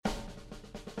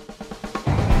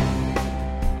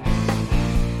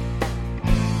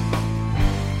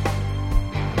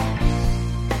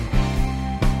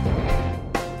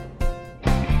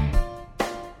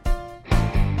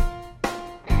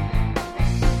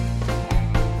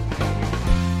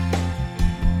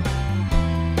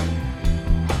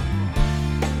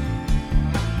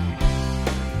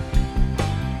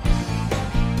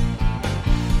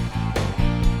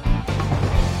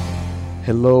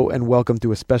Hello and welcome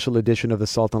to a special edition of the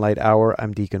Salt and Light Hour.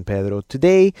 I'm Deacon Pedro.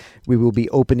 Today, we will be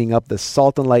opening up the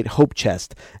Salt and Light Hope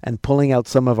Chest and pulling out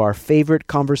some of our favorite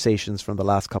conversations from the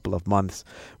last couple of months.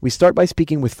 We start by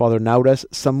speaking with Father Nauras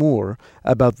Samur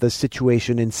about the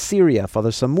situation in Syria.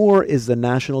 Father Samur is the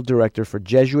National Director for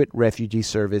Jesuit Refugee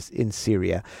Service in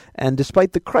Syria. And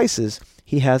despite the crisis,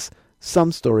 he has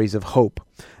some stories of hope.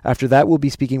 After that, we'll be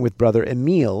speaking with Brother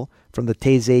Emil from the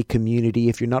Taizé community.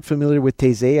 If you're not familiar with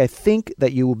Taizé, I think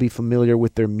that you will be familiar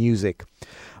with their music.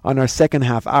 On our second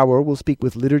half hour, we'll speak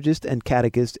with liturgist and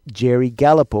catechist Jerry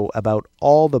Gallipo about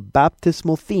all the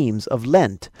baptismal themes of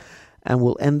Lent. And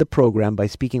we'll end the program by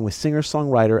speaking with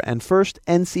singer-songwriter and first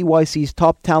NCYC's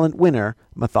Top Talent winner,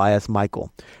 Matthias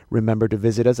Michael. Remember to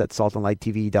visit us at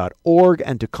saltandlighttv.org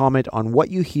and to comment on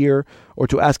what you hear or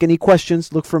to ask any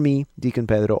questions, look for me, Deacon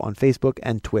Pedro, on Facebook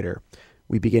and Twitter.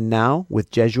 We begin now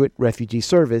with Jesuit Refugee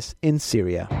Service in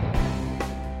Syria.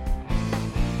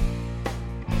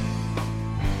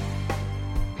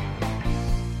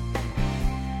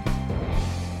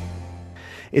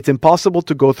 It's impossible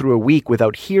to go through a week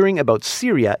without hearing about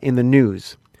Syria in the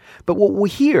news. But what we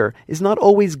hear is not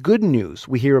always good news.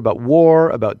 We hear about war,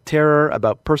 about terror,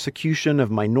 about persecution of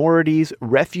minorities,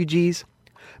 refugees.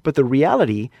 But the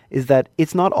reality is that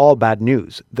it's not all bad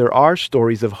news. There are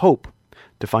stories of hope.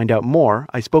 To find out more,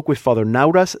 I spoke with Father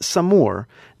Nauras Samur,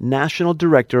 National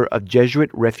Director of Jesuit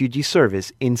Refugee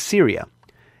Service in Syria.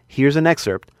 Here's an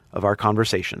excerpt of our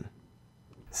conversation.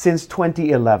 Since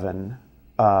 2011,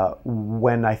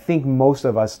 when I think most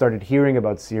of us started hearing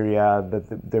about Syria, that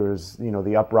there was,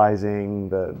 the uprising,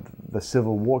 the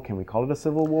civil war. Can we call it a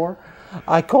civil war?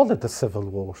 I call it a civil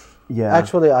war. Yeah.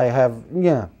 Actually,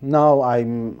 now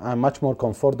I'm much more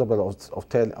comfortable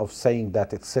of saying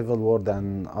that it's civil war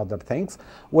than other things,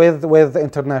 with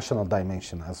international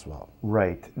dimension as well.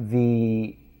 Right.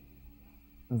 The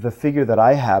figure that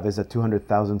I have is that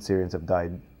 200,000 Syrians have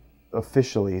died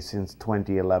officially since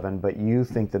 2011, but you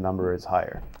think the number is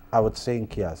higher? I would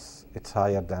think, yes, it's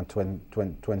higher than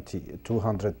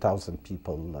 200,000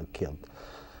 people killed.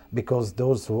 Because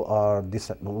those who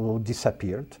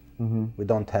disappeared, we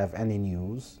don't have any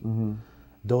news.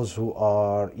 Those who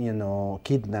are,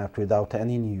 kidnapped without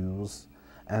any news,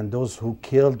 and those who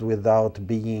killed without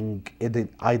being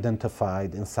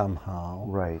identified in somehow.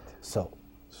 Right. So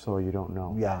you don't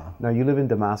know. Yeah. Now you live in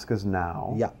Damascus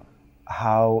now. Yeah.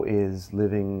 How is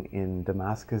living in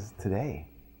Damascus today?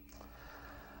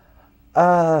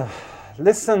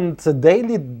 Listen, the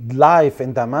daily life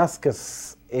in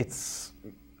Damascus, if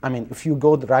you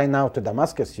go right now to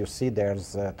Damascus, you see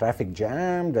there's a traffic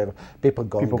jam, there are people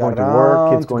going to around,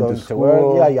 work, kids going to school.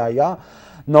 Work. Yeah.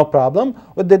 No problem.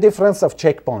 With the difference of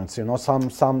checkpoints,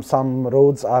 some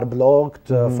roads are blocked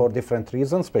for different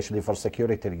reasons, especially for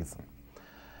security reasons.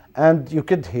 And you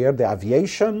could hear the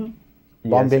aviation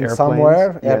bombing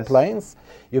somewhere, airplanes.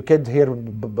 You could hear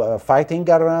fighting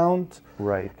around.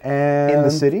 Right. And in the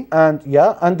city? And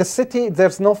the city,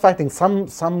 there's no fighting.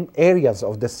 Some areas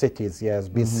of the cities, yes,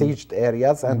 besieged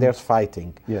areas, and there's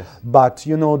fighting. Yes. But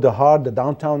the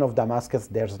downtown of Damascus,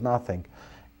 there's nothing.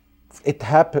 It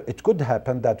could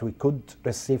happen that we could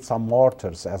receive some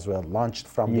mortars as well, launched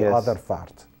from the other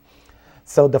part.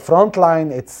 So the front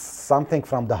line, it's something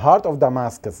from the heart of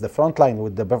Damascus. The front line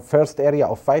with the first area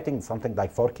of fighting is something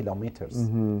like 4 kilometers,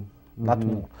 not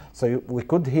more. So we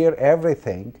could hear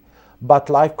everything, but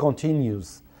life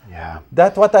continues. Yeah.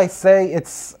 That's what I say,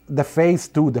 it's the phase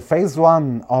 2. The phase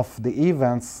 1 of the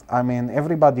events,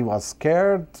 everybody was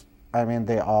scared.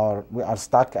 We are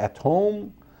stuck at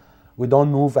home. We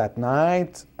don't move at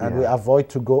night, and we avoid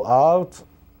to go out.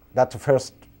 That's the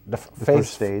first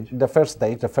stage. The first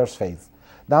phase.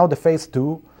 Now the phase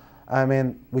 2,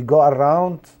 we go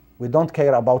around, we don't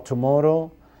care about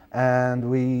tomorrow, and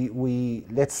we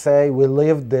let's say we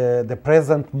live the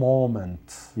present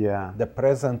moment. Yeah. The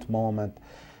present moment.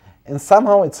 And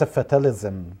somehow it's a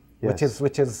fatalism, which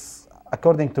is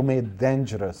according to me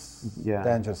dangerous. Yeah.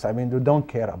 Dangerous. We don't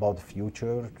care about the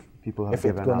future. People have if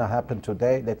it's gonna happen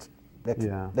today,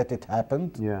 let it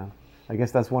happen. Yeah. I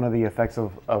guess that's one of the effects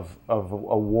of a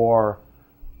war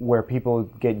where people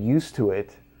get used to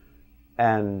it.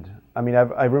 And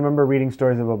I remember reading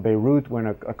stories about Beirut when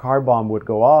a car bomb would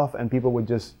go off and people would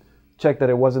just check that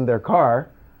it wasn't their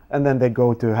car and then they'd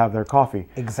go to have their coffee.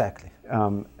 Exactly.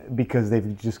 Because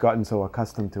they've just gotten so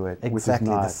accustomed to it. Exactly which is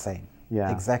not, the same. Yeah.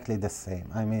 Exactly the same.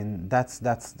 That's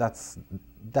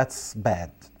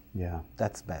bad. Yeah.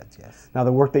 That's bad, yes. Now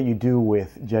the work that you do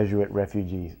with Jesuit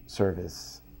Refugee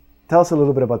Service, tell us a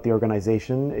little bit about the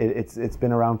organization. It's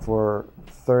been around for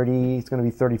 30. It's going to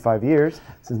be 35 years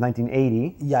since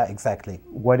 1980. Yeah, exactly.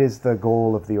 What is the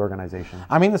goal of the organization?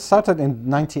 I mean, it started in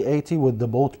 1980 with the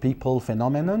boat people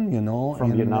phenomenon, you know,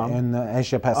 From Vietnam? in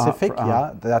Asia Pacific,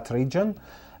 that region.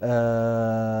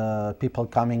 People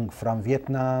coming from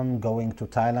Vietnam, going to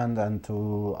Thailand and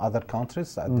to other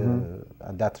countries at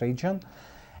that region.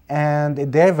 And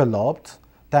it developed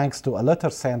thanks to a letter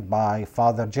sent by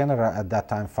Father General at that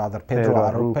time, Father Pedro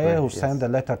Arrupe, who sent a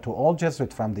letter to all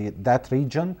Jesuits from that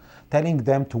region, telling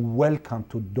them to welcome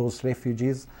to those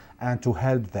refugees and to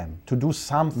help them, to do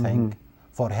something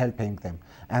for helping them.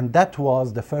 And that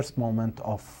was the first moment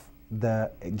of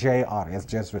the JRS,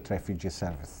 Jesuit Refugee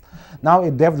Service. Now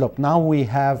it developed. Now we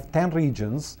have 10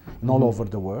 regions in all over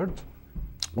the world,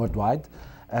 worldwide.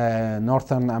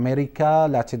 Northern America,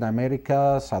 Latin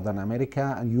America, Southern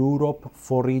America, and Europe,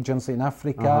 4 regions in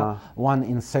Africa, 1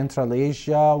 in Central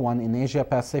Asia, 1 in Asia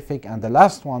Pacific, and the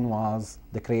last one was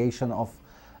the creation of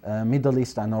Middle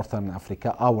East and Northern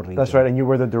Africa, our region. That's right, and you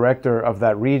were the director of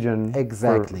that region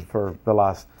exactly for the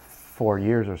last 4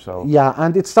 years or so. Yeah,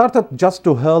 and it started just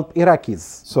to help Iraqis.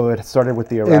 So it started with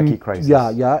the Iraqi crisis.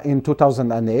 Yeah, in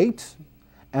 2008,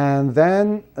 and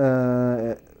then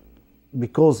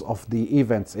because of the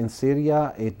events in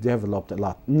Syria, it developed a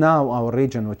lot. Now our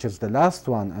region, which is the last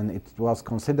one, and it was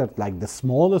considered like the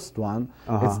smallest one,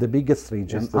 it's the biggest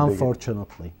region,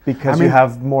 unfortunately. Because you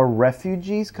have more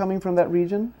refugees coming from that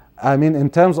region? I mean, in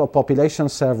terms of population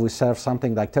served, we serve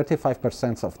something like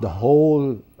 35% of the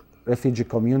whole refugee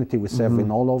community we serve in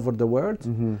all over the world.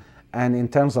 And in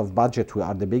terms of budget, we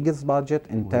are the biggest budget.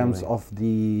 In terms of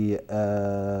the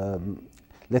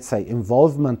let's say,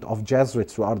 involvement of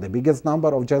Jesuits, we are the biggest number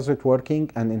of Jesuits working,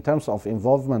 and in terms of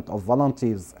involvement of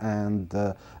volunteers and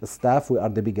staff, we are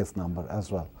the biggest number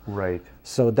as well. Right.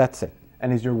 So that's it.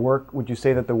 And is your work, would you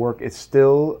say that the work is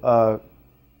still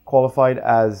qualified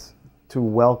as to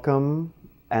welcome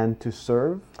and to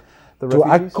serve the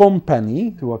refugees? To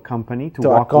accompany. To accompany, to to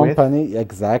walk accompany, with?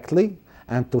 Exactly,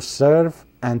 and to serve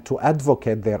and to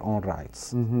advocate their own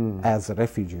rights as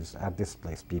refugees, as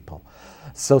displaced people.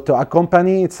 So to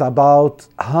accompany, it's about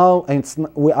how,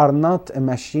 we are not a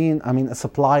machine, I mean a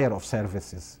supplier of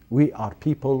services. We are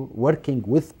people working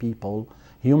with people,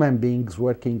 human beings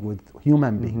working with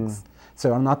human beings. So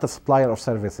we're not a supplier of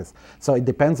services. So it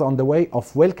depends on the way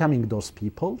of welcoming those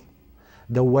people,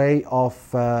 the way of,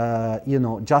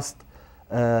 just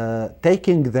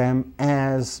taking them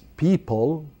as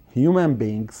people, human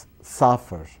beings,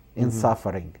 suffer in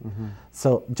suffering.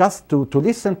 So just to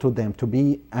listen to them, to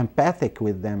be empathic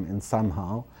with them in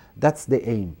somehow, that's the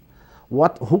aim.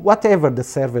 Whatever the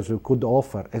service we could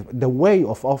offer, the way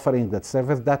of offering that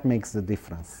service, that makes the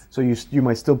difference. So you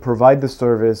might still provide the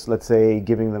service, let's say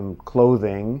giving them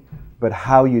clothing, but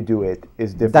how you do it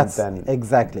is different than...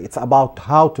 Exactly. It's about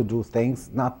how to do things,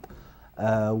 not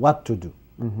what to do.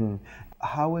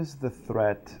 How is the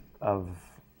threat of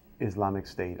Islamic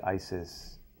State,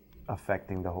 ISIS,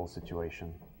 affecting the whole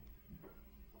situation?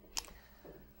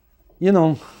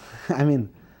 I mean,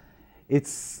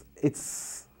 it's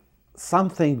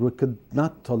something we could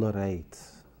not tolerate.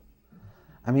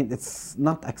 I mean, it's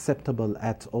not acceptable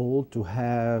at all to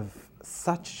have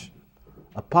such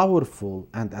a powerful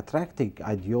and attractive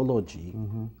ideology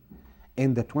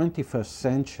in the 21st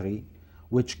century,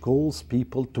 which calls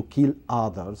people to kill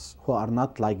others who are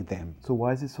not like them. So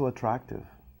why is it so attractive?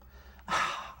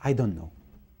 I don't know.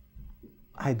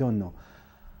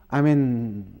 I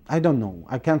mean, I don't know.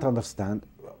 I can't understand.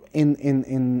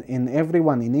 In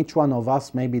everyone, in each one of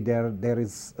us, maybe there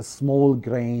is a small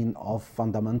grain of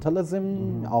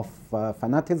fundamentalism, of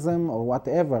fanatism, or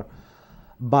whatever.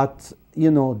 But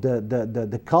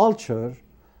the culture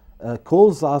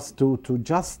calls us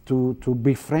to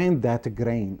befriend that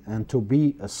grain and to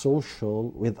be a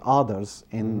social with others,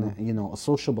 a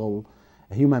sociable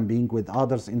human being with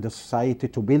others in the society,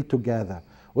 to build together.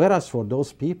 Whereas for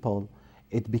those people,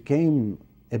 it became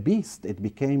a beast. It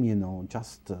became,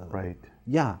 right.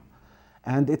 Yeah,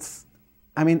 and it's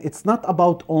not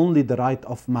about only the right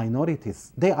of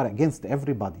minorities. They are against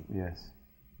everybody. Yes.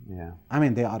 Yeah. I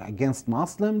mean, they are against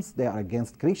Muslims. They are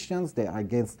against Christians. They are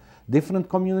against different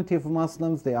community of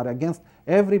Muslims. They are against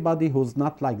everybody who's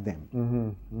not like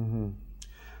them.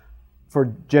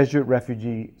 For Jesuit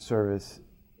refugee service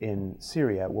in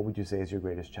Syria, what would you say is your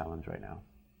greatest challenge right now?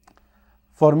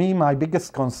 For me, my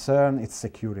biggest concern is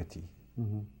security.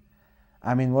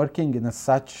 I mean, working in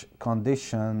such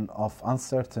condition of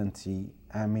uncertainty,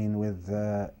 I mean, with,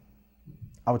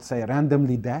 I would say,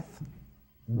 randomly death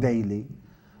daily.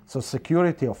 So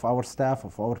security of our staff,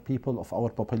 of our people, of our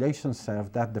population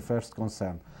served, that's the first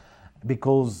concern.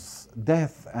 because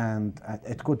death and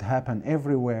it could happen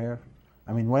everywhere.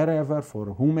 I mean, wherever, for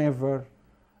whomever,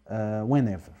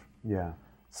 whenever. Yeah.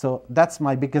 So that's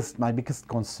my biggest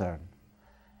concern.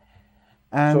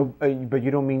 And So, but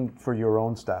you don't mean for your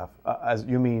own staff, as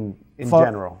you mean in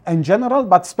general. In general,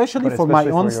 but especially But for my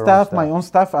especially own for your own staff, staff. my own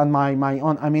staff, and my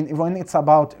own. I mean, when it's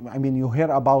about, I mean, you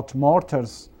hear about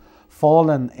mortars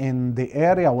fallen in the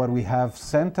area where we have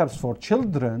centers for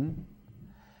children,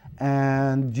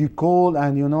 and you call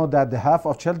and you know that the half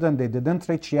of children they didn't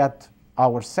reach yet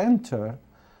our center.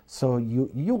 So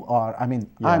you are. I mean,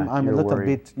 Yeah, I'm a you're little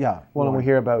worried. bit. Yeah. Well, and we worried.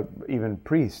 hear about even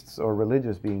priests or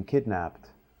religious being kidnapped.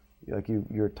 Like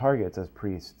your targets as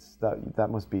priests, that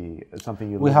must be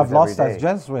something you. We live have with every lost as day.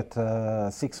 Jesuit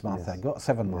 6 months Yes. ago,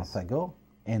 7 months ago,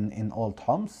 in Old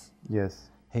Homs.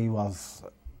 Yes. He was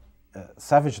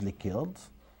savagely killed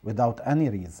without any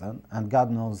reason, and God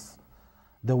knows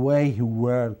the way he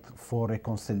worked for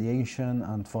reconciliation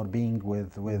and for being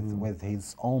with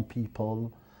his own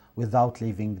people without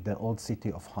leaving the old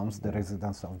city of Homs, the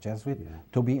residence of Jesuit,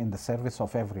 to be in the service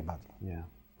of everybody. Yeah.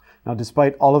 Now,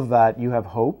 despite all of that, you have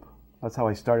hope. That's how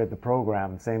I started the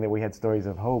program, saying that we had stories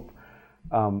of hope.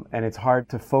 And it's hard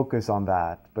to focus on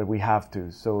that, but we have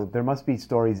to. So there must be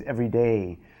stories every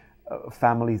day,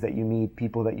 families that you meet,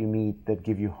 people that you meet that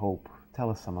give you hope.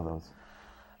 Tell us some of those.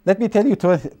 Let me tell you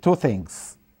two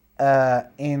things.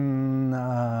 In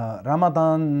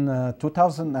Ramadan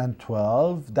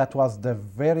 2012, that was the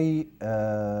very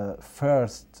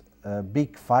first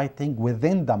big fighting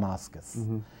within Damascus.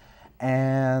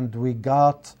 And we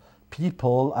got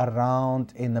people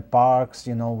around in the parks,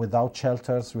 you know, without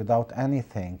shelters, without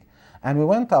anything. And we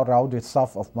went around with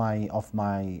stuff of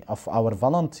our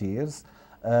volunteers,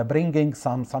 bringing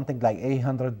something like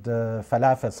 800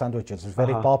 falafel sandwiches,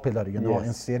 very popular, you know,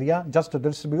 in Syria, just to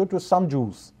distribute with some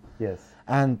Jews. Yes.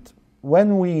 And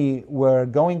when we were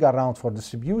going around for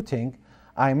distributing,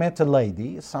 I met a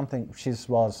lady, she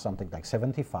was something like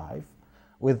 75,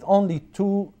 with only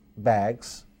 2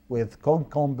 bags with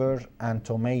cucumber and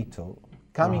tomato,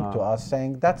 coming to us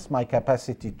saying, that's my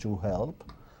capacity to help,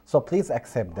 so please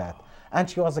accept that. And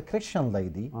she was a Christian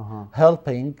lady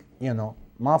helping, you know,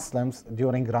 Muslims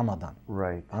during Ramadan.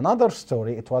 Right. Another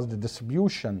story, it was the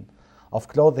distribution of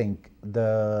clothing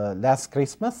the last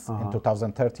Christmas in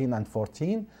 2013 and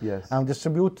 14. Yes. And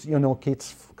distribute, you know,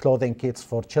 clothing kits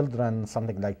for children,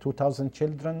 something like 2,000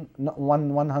 children,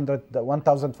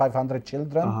 1,500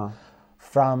 children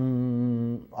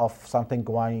from of something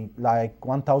like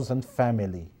 1,000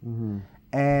 family.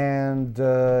 And,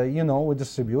 you know, we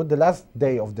distribute. The last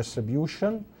day of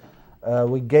distribution,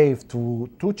 we gave to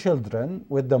 2 children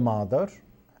with the mother,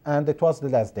 and it was the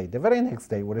last day. The very next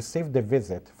day, we received a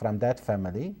visit from that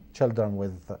family, children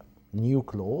with new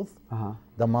clothes,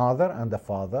 the mother and the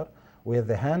father, with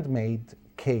a handmade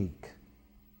cake.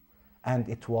 And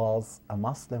it was a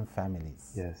Muslim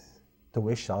families to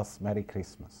wish us Merry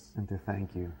Christmas. And to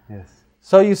thank you. Yes.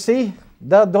 So you see,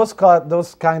 those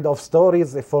kind of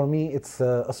stories, for me, it's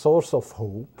a source of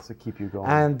hope. To keep you going.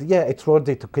 And yeah, it's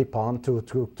worthy to keep on, to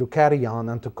carry on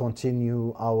and to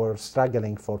continue our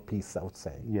struggling for peace, I would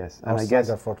say. Yes. And I guess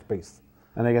for peace.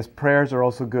 And I guess prayers are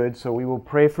also good. So we will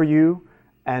pray for you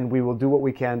and we will do what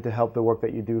we can to help the work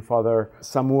that you do, Father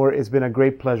Samour. It's been a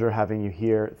great pleasure having you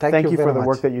here. Thank you for very the much.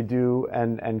 work that you do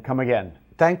and come again.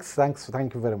 Thank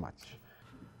you very much.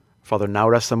 Father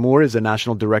Naura Samour is the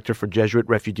National Director for Jesuit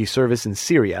Refugee Service in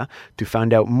Syria. To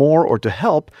find out more or to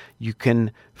help, you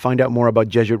can find out more about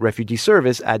Jesuit Refugee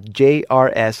Service at jrs.net.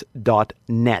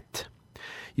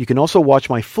 You can also watch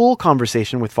my full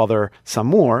conversation with Father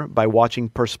Samour by watching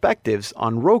Perspectives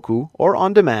on Roku or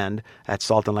on demand at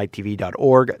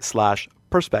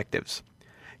saltandlighttv.org/perspectives.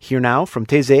 Here now from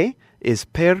Taizé is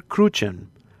Per Crucen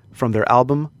from their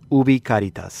album Ubi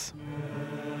Caritas.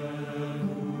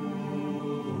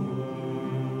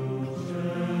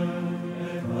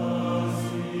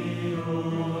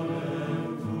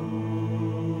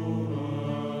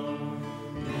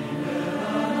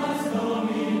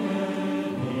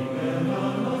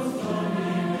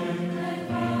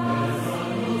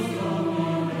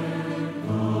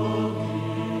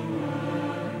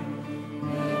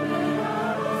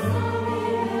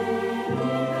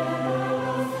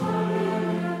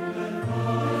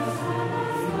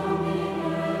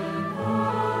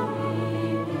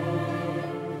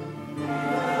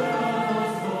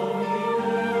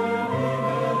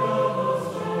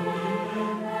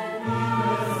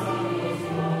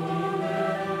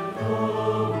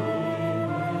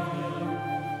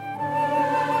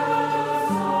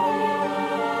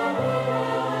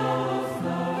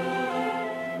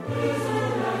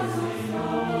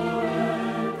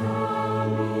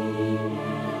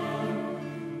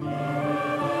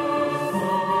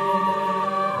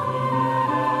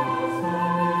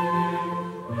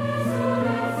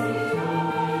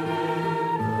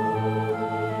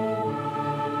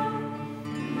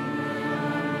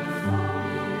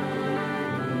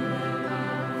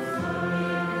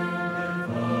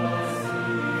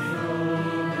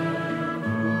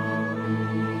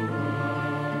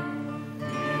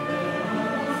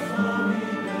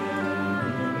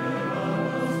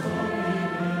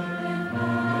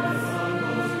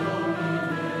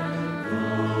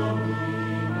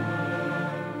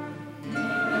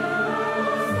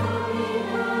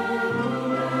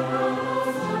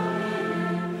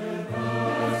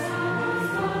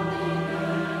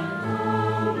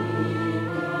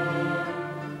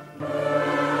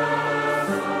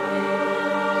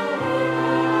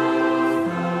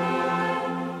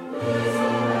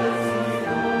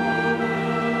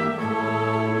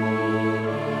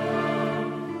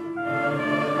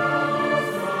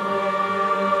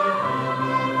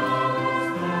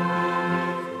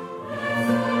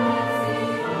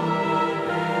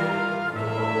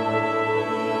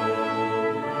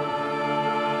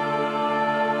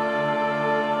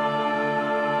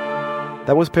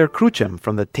 That was Per Crucem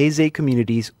from the Taizé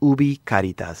community's Ubi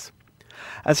Caritas.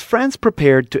 As France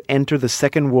prepared to enter the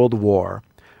Second World War,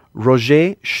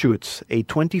 Roger Schutz, a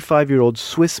 25-year-old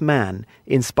Swiss man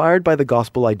inspired by the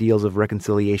gospel ideals of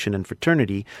reconciliation and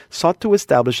fraternity, sought to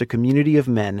establish a community of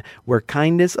men where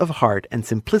kindness of heart and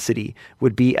simplicity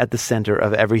would be at the center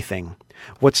of everything.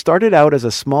 What started out as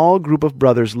a small group of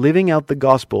brothers living out the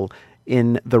gospel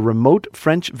in the remote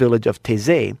French village of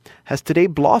Taizé has today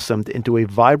blossomed into a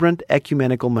vibrant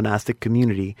ecumenical monastic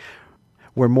community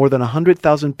where more than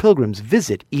 100,000 pilgrims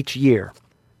visit each year.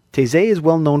 Taizé is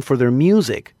well known for their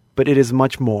music, but it is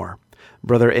much more.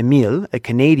 Brother Emile, a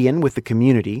Canadian with the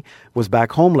community, was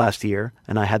back home last year,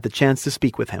 and I had the chance to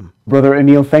speak with him. Brother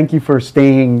Emile, thank you for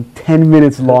staying 10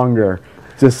 minutes longer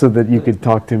just so that you could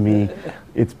talk to me.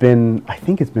 I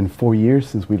think it's been 4 years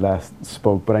since we last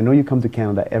spoke, but I know you come to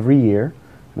Canada every year,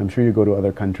 and I'm sure you go to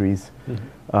other countries.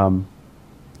 Mm-hmm.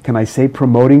 Can I say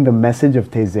promoting the message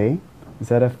of Taizé? Is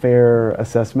that a fair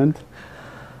assessment?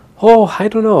 Oh, I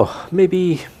don't know.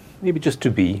 Maybe just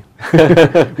to be,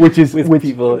 which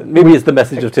people. Maybe it's the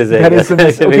message of Taizé. That is the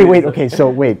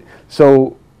message.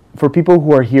 So for people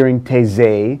who are hearing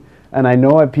Taizé, and I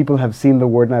know people have seen the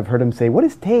word and I've heard them say, "What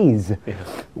is Taizé?" Yeah.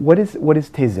 What is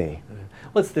Taizé?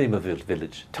 What's the name of a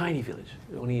village? Tiny village.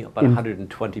 Only about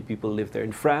 120 people live there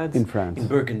in France. In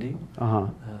Burgundy,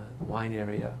 wine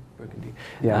area, Burgundy,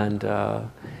 yeah.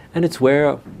 And it's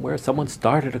where someone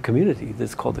started a community.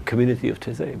 That's called the community of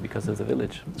Taizé because of the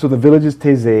village. So the village is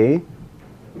Taizé,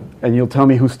 and you'll tell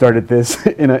me who started this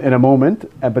in a moment.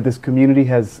 But this community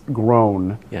has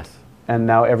grown. Yes. And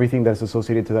now everything that's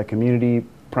associated to that community,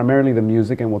 primarily the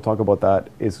music, and we'll talk about that,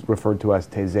 is referred to as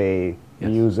Taizé. Yes.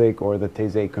 Music or the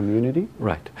Taizé community?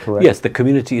 Right. Correct. Yes, the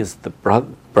community is the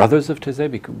brothers of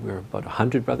Taizé, because we're about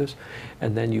 100 brothers.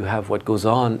 And then you have what goes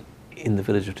on in the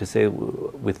village of Taizé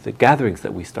with the gatherings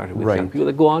that we started with young people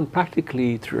that go on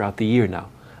practically throughout the year now.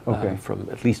 Okay.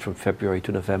 At least from February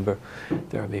to November.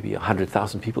 There are maybe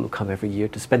 100,000 people who come every year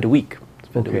to spend a week.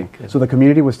 So the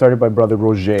community was started by Brother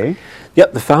Roger.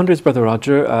 Yep, the founder is Brother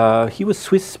Roger. He was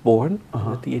Swiss born.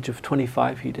 At the age of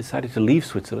 25, he decided to leave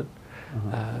Switzerland.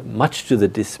 Much to the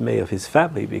dismay of his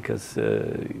family, because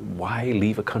why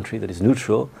leave a country that is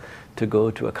neutral to go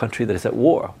to a country that is at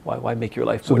war? Why make your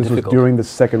life more difficult? So this was during the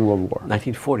Second World War?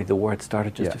 1940. The war had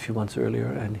started just a few months earlier,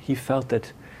 and he felt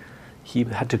that he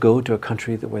had to go to a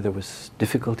country where there was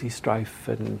difficulty, strife,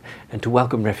 and to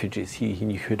welcome refugees. He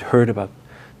had heard about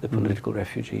the political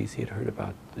refugees. He had heard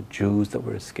about the Jews that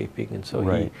were escaping, and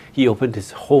so he opened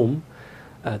his home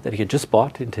that he had just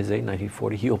bought in Taizé in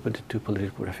 1940, he opened it to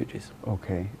political refugees.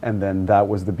 Okay, and then that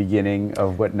was the beginning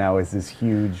of what now is this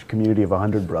huge community of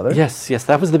 100 brothers? Yes,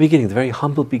 that was the beginning, the very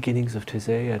humble beginnings of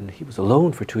Taizé, and he was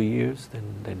alone for 2 years,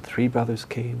 then 3 brothers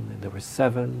came, and there were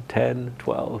 7, 10,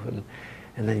 12,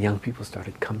 and then young people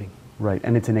started coming. Right,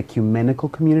 and it's an ecumenical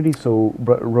community, so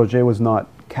Roger was not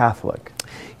Catholic?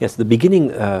 Yes, the beginning,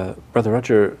 Brother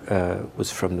Roger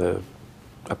was from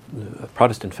a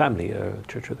Protestant family, a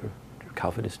church of the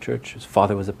Calvinist church. His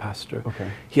father was a pastor. Okay.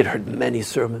 He had heard many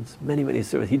sermons.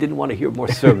 He didn't want to hear more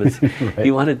sermons. Right.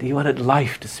 He wanted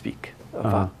life to speak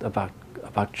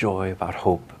about joy, about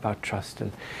hope, about trust,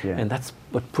 and that's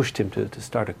what pushed him to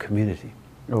start a community.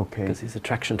 Okay. Because his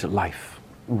attraction to life.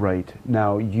 Right.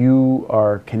 Now you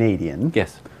are Canadian.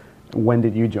 Yes. When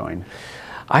did you join?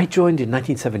 I joined in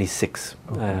 1976.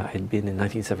 Okay. I had been in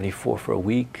 1974 for a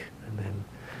week, and then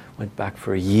went back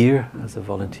for a year as a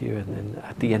volunteer, and then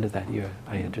at the end of that year,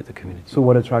 I entered the community. So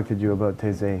what attracted you about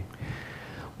Taizé?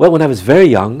 Well, when I was very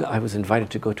young, I was invited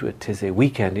to go to a Taizé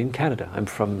weekend in Canada. I'm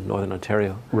from Northern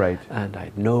Ontario. Right. And I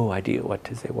had no idea what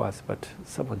Taizé was, but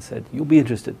someone said, "You'll be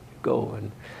interested, go."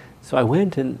 And so I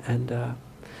went, and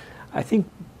I think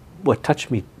what touched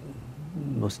me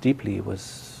most deeply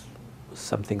was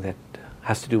something that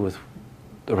has to do with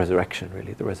the resurrection,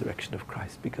 really, the resurrection of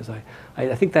Christ, because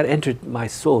I think that entered my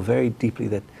soul very deeply,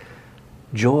 that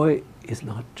joy is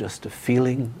not just a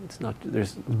feeling. It's not.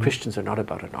 Christians are not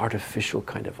about an artificial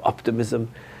kind of optimism,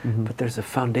 but there's a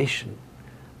foundation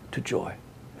to joy,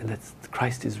 and that's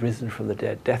Christ is risen from the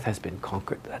dead. Death has been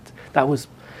conquered. That was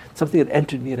something that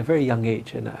entered me at a very young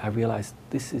age, and I realized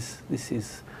this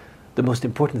is the most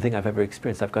important thing I've ever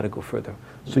experienced. I've got to go further.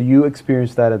 So you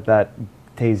experienced that at that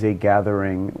Taizé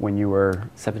gathering when you were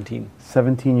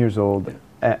 17 years old.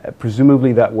 Yeah.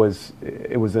 Presumably it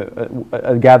was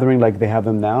a gathering like they have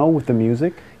them now with the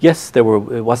music? Yes, it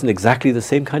wasn't exactly the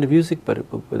same kind of music, but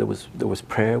there was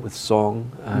prayer with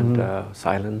song and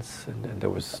silence, and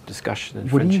there was discussion and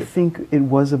friendship. What do you think it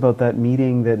was about that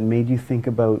meeting that made you think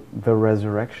about the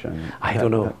resurrection? I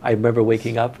don't know. I remember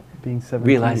waking up, being 17.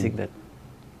 realizing that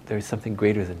there is something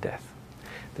greater than death.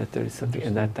 that there is something,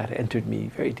 and that entered me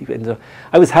very deeply. And so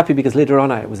I was happy because later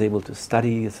on I was able to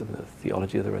study some of the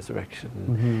theology of the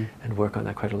resurrection and work on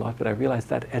that quite a lot. But I realized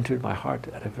that entered my heart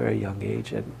at a very young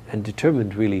age and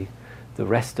determined really the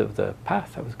rest of the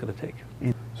path I was going to take.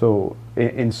 So,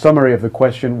 in summary of the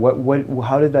question,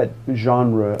 how did that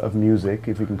genre of music,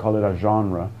 if we can call it a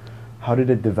genre, how did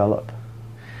it develop?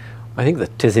 I think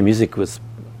that Taizé music was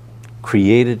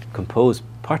created, composed,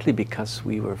 partly because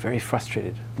we were very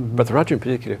frustrated, Brother Roger in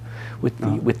particular, with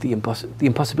the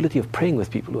impossibility of praying with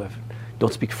people who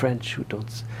don't speak French, who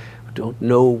don't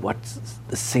know what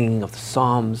the singing of the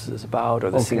psalms is about, or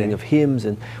the singing of hymns,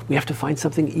 and we have to find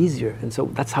something easier. And so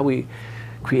that's how we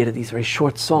created these very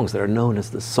short songs that are known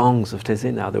as the songs of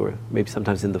Taizé. Now they were maybe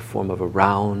sometimes in the form of a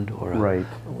round, or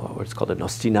or it's called an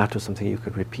ostinato, something you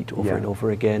could repeat over and over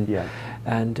again.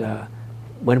 And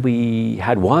when we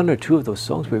had one or two of those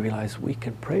songs, we realized we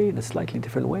can pray in a slightly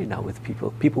different way now with people.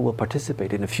 People will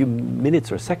participate. In a few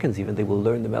minutes or seconds even, they will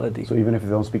learn the melody. So even if they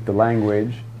don't speak the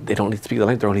language? They don't speak the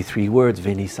language. There are only 3 words,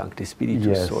 Veni Sancte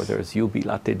Spiritus, or there's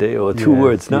Jubilate Deo, 2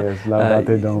 words. No?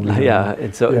 Laudate Domini.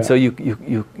 And so you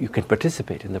can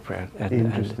participate in the prayer.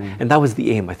 And that was the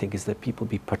aim, I think, is that people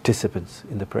be participants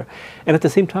in the prayer. And at the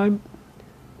same time,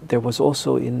 there was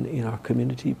also in our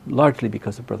community, largely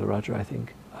because of Brother Roger, I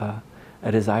think,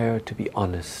 a desire to be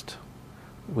honest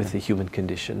with the human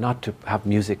condition, not to have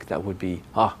music that would be,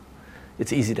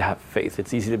 it's easy to have faith,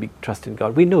 it's easy to trust in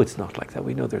God. We know it's not like that.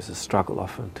 We know there's a struggle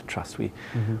often to trust. We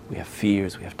have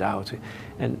fears, we have doubts.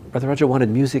 And Brother Roger wanted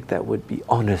music that would be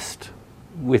honest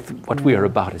with what we are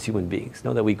about as human beings.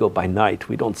 Know that we go by night,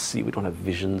 we don't have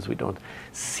visions, we don't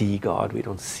see God, we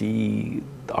don't see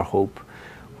our hope.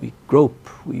 We grope,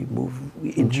 we move, we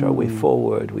inch our way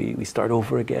forward, we start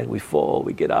over again, we fall,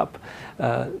 we get up.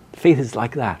 Faith is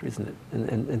like that, isn't it?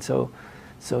 And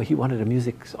so he wanted a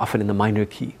music often in the minor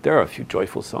key. There are a few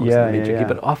joyful songs in the major key,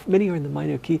 but many are in the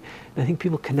minor key. And I think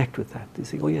people connect with that. They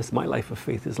say, oh yes, my life of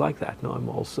faith is like that. No, I'm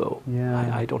also,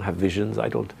 I don't have visions, I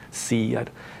don't see,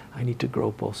 I need to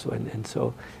grope also. And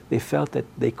so they felt that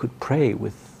they could pray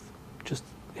with just,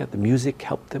 the music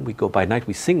helped them. We go by night,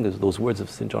 we sing those words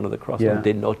of St. John of the Cross,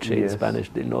 de noche in Spanish,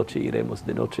 de noche iremos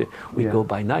de noche. We go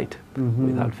by night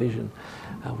without vision.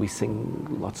 We sing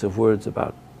lots of words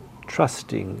about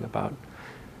trusting, about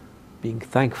being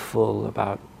thankful,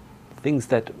 about things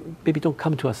that maybe don't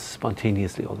come to us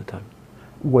spontaneously all the time.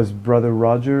 Was Brother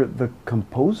Roger the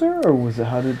composer, or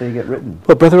how did they get written?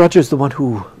 Well, Brother Roger is the one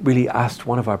who really asked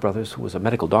one of our brothers, who was a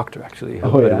medical doctor actually,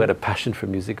 who had a passion for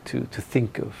music, to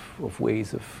think of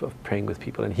ways of praying with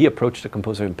people. And he approached a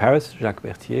composer in Paris, Jacques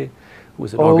Berthier, who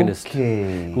was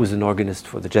an organist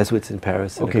for the Jesuits in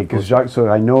Paris. Because so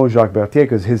I know Jacques Berthier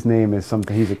because his name is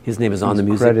something. His name is on the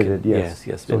music. Credited, yes.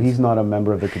 So he's not a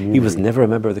member of the community. He was never a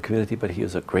member of the community, but he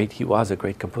was a great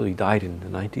composer. He died in the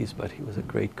 90s, but he was a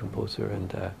great composer,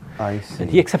 and and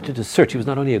he accepted a search. He was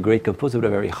not only a great composer, but a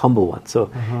very humble one. So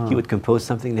he would compose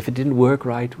something, and if it didn't work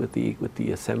right with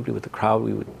the assembly, with the crowd,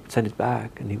 we would send it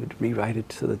back, and he would rewrite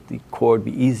it so that the chord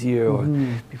be easier, or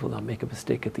people not make a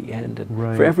mistake at the end. And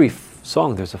for every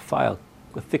song, there's a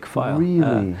thick file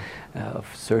of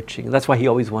searching. And that's why he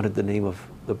always wanted the name of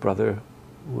the brother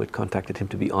who had contacted him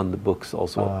to be on the books,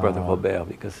 also Brother Robert,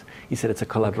 because he said it's a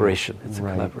collaboration. It's a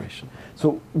collaboration.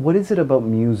 So what is it about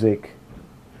music?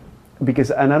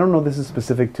 Because, and I don't know if this is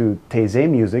specific to Taizé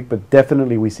music, but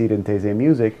definitely we see it in Taizé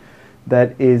music,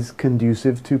 that is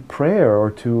conducive to prayer or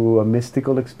to a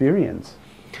mystical experience.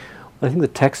 I think the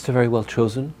texts are very well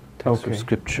chosen. Texts of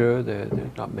scripture, there are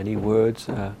not many words.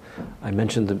 I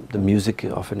mentioned the music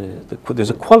often. There's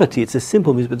a quality. It's a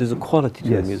simple music, but there's a quality to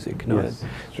the music.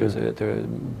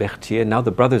 Berthier. Now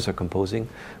the brothers are composing,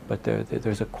 but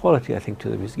there's a quality, I think, to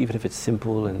the music, even if it's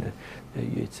simple and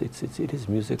it is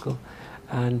musical.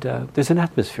 And there's an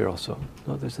atmosphere also.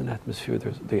 There's an atmosphere.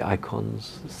 There's the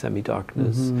icons,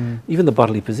 semi-darkness, even the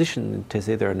bodily position. In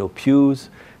Taizé, there are no pews.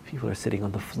 People are sitting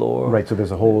on the floor. Right, so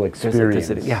there's a whole experience.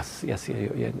 Yes,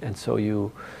 and so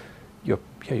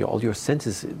all your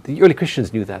senses. The early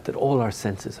Christians knew that all our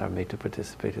senses are made to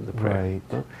participate in the prayer.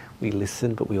 Right. We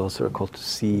listen, but we also are called to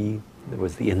see. There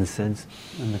was the incense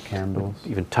and the candles,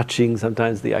 even touching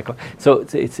sometimes the icon. So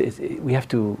we have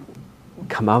to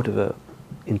come out of a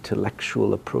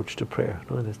intellectual approach to prayer.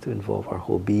 It has to involve our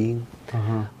whole being,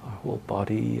 our whole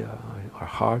body, our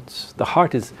hearts. The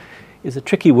heart is a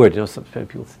tricky word. Sometimes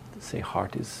people say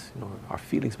heart is our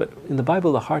feelings, but in the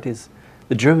Bible the heart is,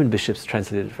 the German bishops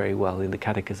translated it very well in the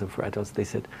Catechism for Adults. They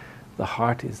said the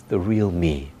heart is the real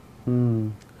me.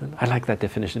 And I like that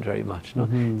definition very much.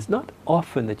 It's not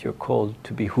often that you're called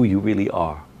to be who you really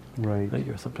are. Right.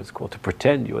 You're sometimes called to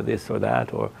pretend you're this or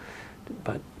that,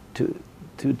 but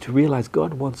to to realize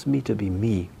God wants me to be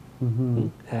me. Mm-hmm.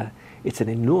 It's an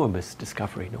enormous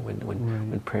discovery,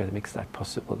 when prayer makes that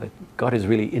possible, that God is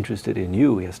really interested in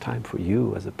you. He has time for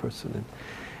you as a person.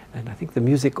 And I think the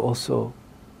music also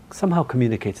somehow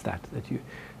communicates that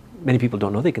many people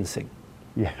don't know they can sing.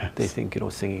 Yes. They think,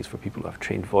 singing is for people who have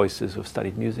trained voices, who have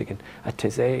studied music. And at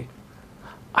Taizé,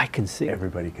 I can sing.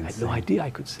 Everybody can sing. I had no idea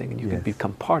I could sing, and you can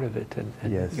become part of it, and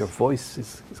your voice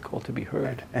is called to be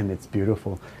heard. And it's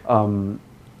beautiful.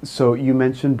 So you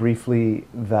mentioned briefly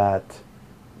that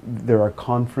there are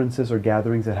conferences or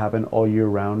gatherings that happen all year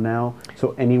round now.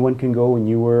 So anyone can go. When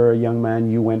you were a young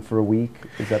man, you went for a week.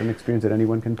 Is that an experience that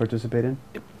anyone can participate in?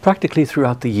 Practically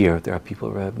throughout the year, there are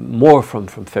people, more from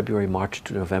February, March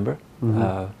to November.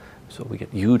 Mm-hmm. So we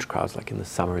get huge crowds. Like in the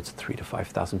summer, it's 3,000 to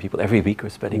 5,000 people every week are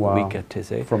spending a week at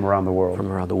Taizé. From around the world.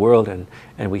 From around the world. And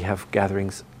we have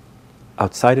gatherings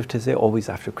outside of Taizé, always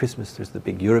after Christmas. There's the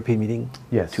big European meeting.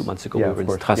 Yes. 2 months ago, we were in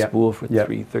Strasbourg for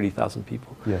 30,000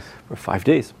 people for 5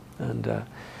 days.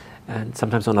 And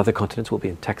sometimes on other continents, we'll be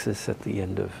in Texas at the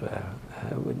end of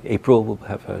in April. We'll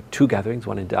have 2 gatherings,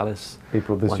 one in Dallas,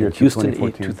 April this one year, in Houston,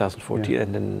 2014.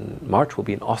 and then March we'll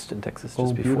be in Austin, Texas,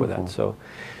 just before beautiful. that.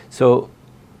 So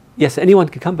yes, anyone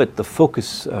can come, but the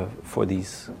focus for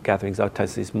these gatherings outside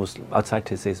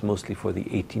Taizé is mostly for the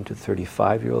 18 to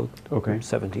 35-year-old,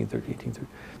 17,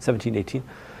 18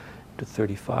 to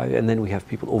 35, and then we have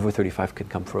people over 35 can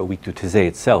come for a week to Taizé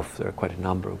itself. There are quite a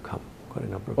number who come.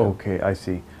 Okay, I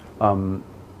see.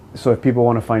 So if people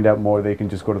want to find out more, they can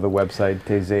just go to the website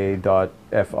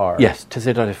taizé.fr. Yes,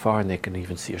 taizé.fr, and they can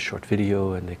even see a short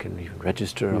video, and they can even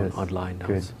register online now.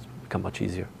 It's become much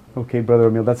easier. Okay, Brother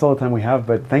Emil, that's all the time we have,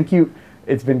 but thank you.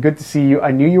 It's been good to see you.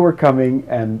 I knew you were coming,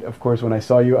 and of course when I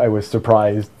saw you, I was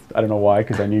surprised. I don't know why,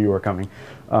 because I knew you were coming.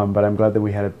 But I'm glad that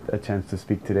we had a chance to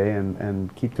speak today,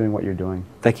 and keep doing what you're doing.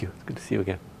 Thank you. It's good to see you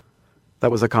again. That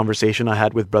was a conversation I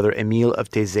had with Brother Emil of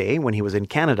Taizé when he was in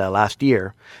Canada last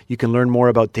year. You can learn more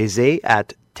about Taizé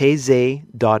at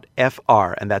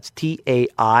taizé.fr, and that's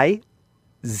Taiz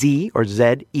or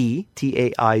Z-E,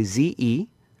 Taize.fr.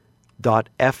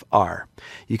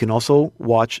 You can also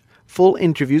watch full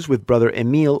interviews with Brother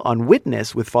Emil on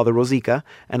Witness with Father Rosica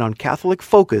and on Catholic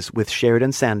Focus with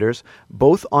Sheridan Sanders,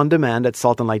 both on demand at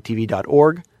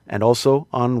saltandlighttv.org and also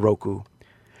on Roku.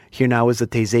 Here now is the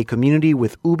Taizé community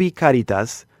with Ubi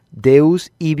Caritas, Deus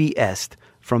Ibi Est,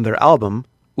 from their album,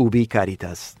 Ubi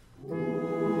Caritas.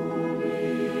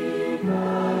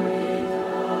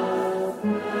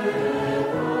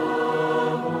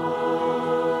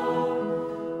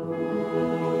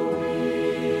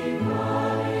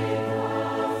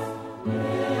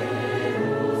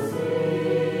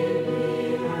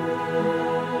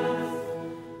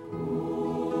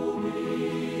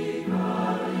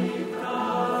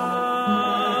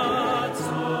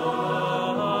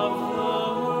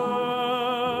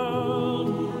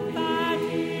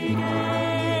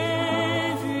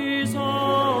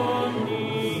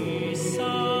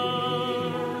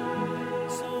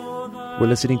 We're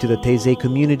listening to the Taizé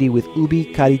community with Ubi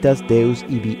Caritas Deus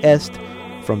Ibi Est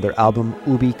from their album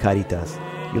Ubi Caritas.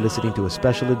 You're listening to a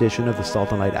special edition of the Salt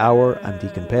and Light Hour. I'm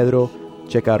Deacon Pedro.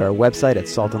 Check out our website at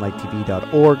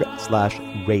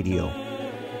saltandlighttv.org/radio.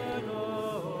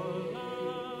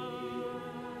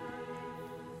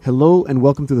 Hello and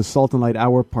welcome to the Salt and Light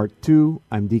Hour Part 2.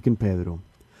 I'm Deacon Pedro.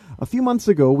 A few months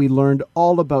ago, we learned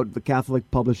all about the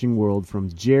Catholic publishing world from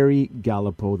Jerry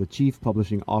Gallipo, the Chief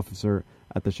Publishing Officer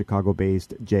at the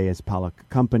Chicago-based J.S. Pollack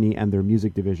Company and their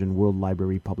music division, World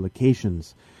Library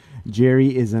Publications.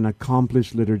 Jerry is an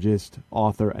accomplished liturgist,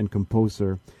 author, and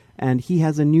composer, and he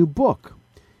has a new book.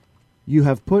 You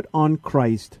have put on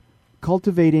Christ,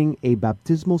 cultivating a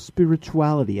baptismal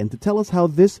spirituality. And to tell us how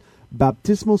this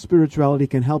baptismal spirituality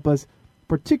can help us,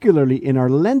 particularly in our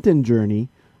Lenten journey,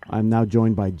 I'm now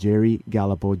joined by Jerry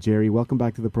Gallipo. Jerry, welcome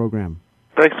back to the program.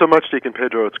 Thanks so much, Deacon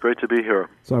Pedro. It's great to be here.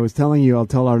 So I was telling you, I'll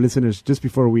tell our listeners, just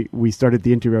before we started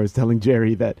the interview, I was telling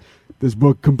Jerry that this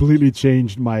book completely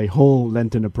changed my whole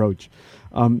Lenten approach.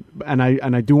 And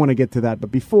I do want to get to that.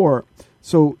 But before,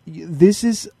 so this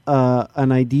is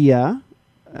an idea,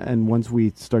 and once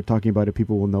we start talking about it,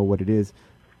 people will know what it is,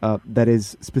 that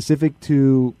is specific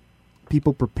to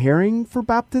people preparing for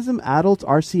baptism, adults,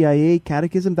 RCIA,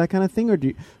 catechism, that kind of thing,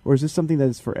 or is this something that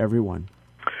is for everyone?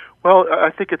 Well, I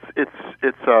think it's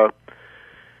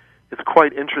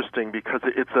quite interesting because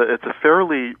it's a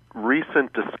fairly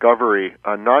recent discovery,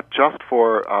 not just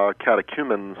for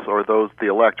catechumens or the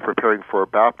elect preparing for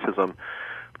baptism,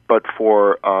 but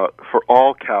for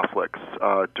all Catholics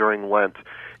during Lent.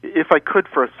 If I could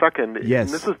for a second,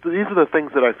 yes. These are the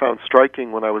things that I found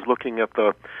striking when I was looking at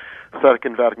the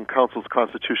Second Vatican Council's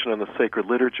Constitution on the Sacred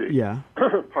Liturgy. Yeah.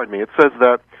 Pardon me. It says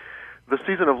that the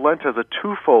season of Lent has a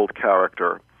twofold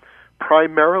character,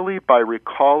 primarily by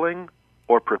recalling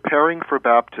or preparing for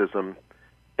baptism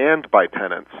and by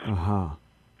penance. Uh-huh.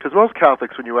 Because most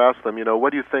Catholics, when you ask them, what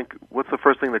do you think, what's the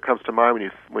first thing that comes to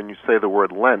mind when you say the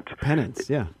word Lent? Penance,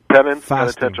 yeah. Penance,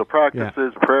 Fasting. penitential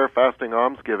practices, prayer, fasting,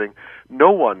 almsgiving.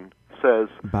 No one says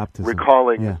Baptism.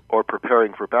 recalling or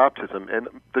preparing for baptism. And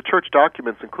the church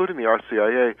documents, including the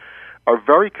RCIA, are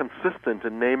very consistent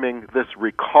in naming this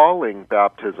recalling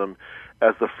baptism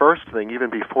as the first thing, even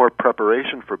before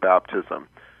preparation for baptism.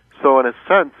 So in a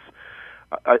sense,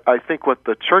 I think what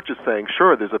the church is saying,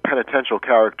 sure, there's a penitential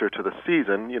character to the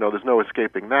season, there's no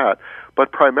escaping that,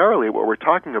 but primarily what we're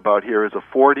talking about here is a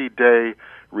 40-day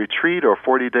retreat or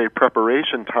 40-day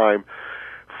preparation time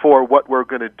for what we're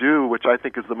going to do, which I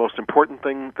think is the most important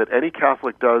thing that any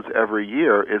Catholic does every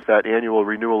year, is that annual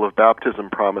renewal of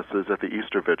baptism promises at the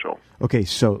Easter Vigil. Okay,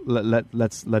 so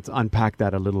let's unpack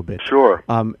that a little bit. Sure.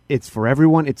 It's for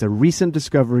everyone. It's a recent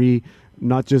discovery,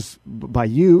 not just by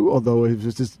you, although it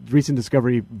was just recent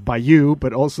discovery by you,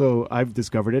 but also I've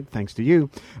discovered it thanks to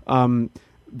you,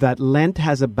 that Lent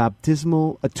has a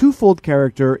twofold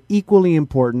character, equally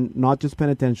important, not just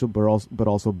penitential, but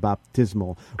also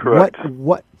baptismal. Correct.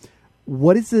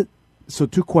 What is it? So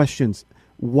 2 questions.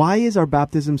 Why is our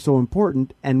baptism so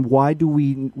important, and why do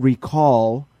we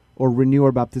recall or renew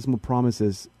our baptismal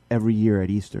promises every year at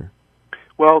Easter?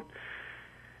 Well,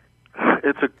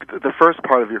 the first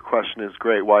part of your question is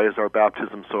great. Why is our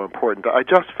baptism so important? I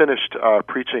just finished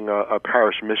preaching a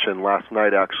parish mission last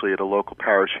night, actually, at a local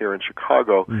parish here in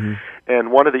Chicago,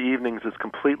 and one of the evenings is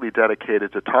completely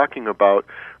dedicated to talking about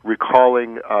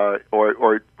recalling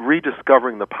or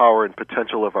rediscovering the power and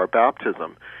potential of our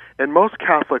baptism. And most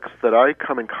Catholics that I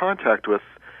come in contact with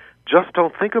just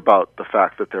don't think about the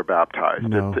fact that they're baptized.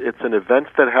 No. It's an event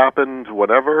that happened,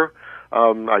 whatever.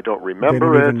 I don't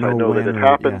remember it. I know that it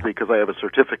happened because I have a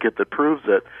certificate that proves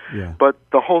it. Yeah. But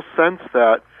the whole sense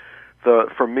that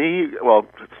for me, well,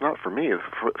 it's not for me,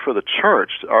 for the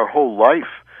church, our whole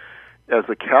life as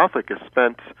a Catholic is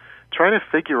spent trying to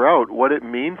figure out what it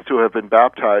means to have been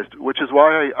baptized, which is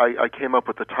why I came up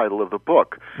with the title of the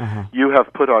book. Uh-huh. You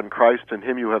have put on Christ, in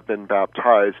him you have been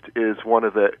baptized, is one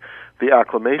of the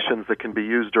acclamations that can be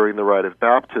used during the rite of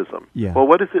baptism. Yeah. Well,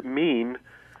 what does it mean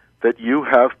that you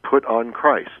have put on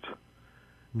Christ?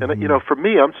 And, for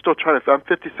me, I'm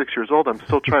 56 years old, I'm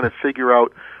still trying to figure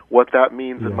out what that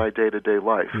means in my day-to-day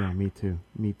life. Yeah, me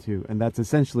too. And that's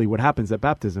essentially what happens at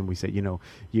baptism. We say,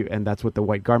 and that's what the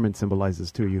white garment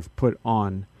symbolizes too. You've put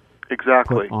on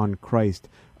Christ.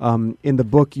 In the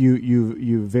book,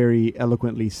 you very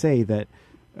eloquently say that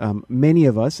many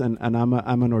of us, and I'm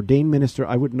an ordained minister,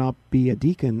 I would not be a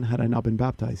deacon had I not been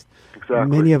baptized.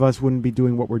 Exactly. Many of us wouldn't be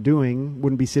doing what we're doing,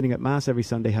 wouldn't be sitting at Mass every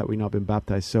Sunday had we not been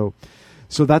baptized.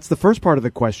 So that's the first part of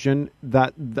the question,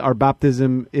 that our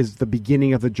baptism is the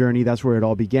beginning of the journey. That's where it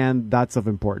all began. That's of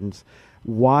importance.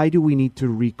 Why do we need to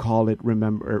recall it,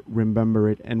 remember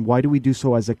it, and why do we do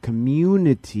so as a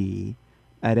community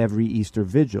at every Easter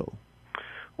Vigil?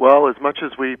 Well, as much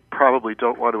as we probably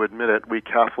don't want to admit it, we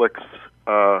Catholics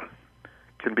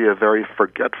can be a very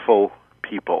forgetful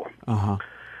people. Uh-huh.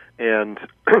 And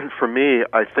for me,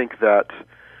 I think that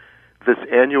this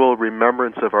annual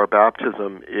remembrance of our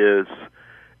baptism is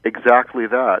exactly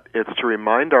that. It's to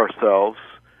remind ourselves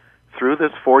through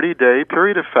this 40-day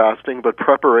period of fasting, but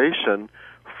preparation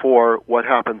for what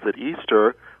happens at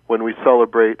Easter when we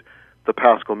celebrate the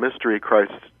Paschal Mystery,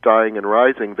 Christ dying and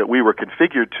rising, that we were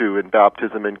configured to in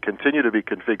baptism and continue to be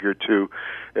configured to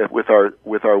with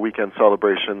our weekend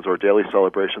celebrations or daily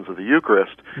celebrations of the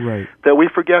Eucharist, right. That we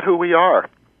forget who we are.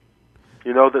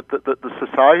 That the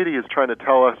society is trying to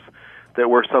tell us that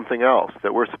we're something else,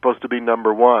 that we're supposed to be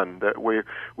number one, that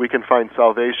we can find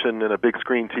salvation in a big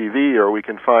screen TV, or we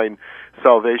can find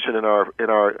salvation in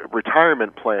our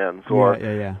retirement plans,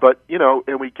 Yeah. But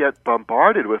and we get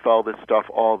bombarded with all this stuff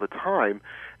all the time,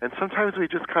 and sometimes we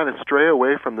just kind of stray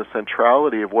away from the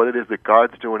centrality of what it is that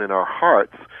God's doing in our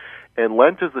hearts. And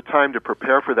Lent is the time to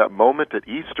prepare for that moment at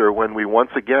Easter when we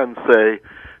once again say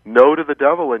no to the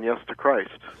devil and yes to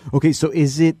Christ. Okay, so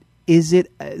is it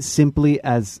simply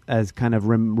as kind of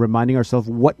reminding ourselves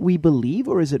what we believe,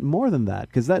 or is it more than that?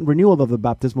 Because that renewal of the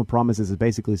baptismal promises is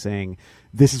basically saying,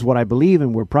 this is what I believe,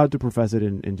 and we're proud to profess it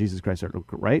in Jesus Christ,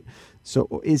 right?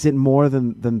 So is it more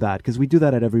than that? Because we do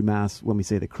that at every Mass when we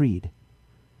say the Creed.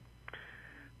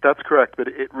 That's correct, but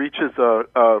it reaches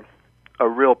a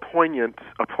real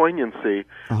poignancy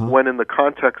when in the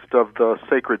context of the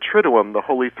Sacred Triduum, the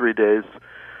Holy 3 Days,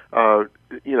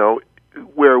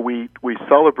 where we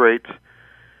celebrate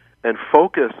and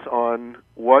focus on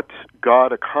what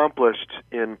God accomplished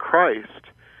in Christ,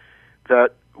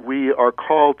 that we are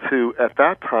called to, at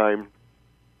that time,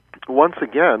 once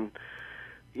again,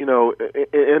 you know,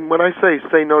 and when I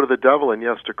say no to the devil and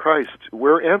yes to Christ,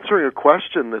 we're answering a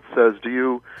question that says, do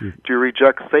you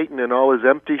reject Satan and all his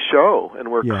empty show?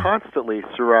 And we're constantly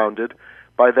surrounded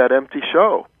by that empty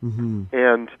show. Mm-hmm.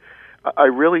 And I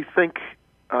really think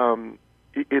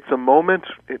it's a moment,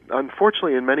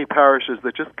 unfortunately, in many parishes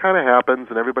that just kind of happens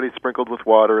and everybody's sprinkled with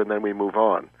water and then we move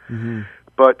on. Mm-hmm.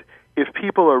 But if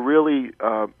people are really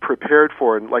prepared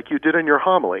for, and like you did in your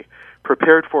homily,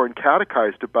 prepared for and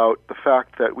catechized about the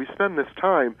fact that we spend this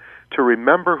time to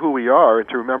remember who we are and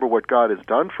to remember what God has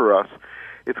done for us,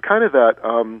 it's kind of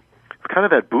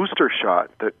that booster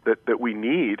shot that we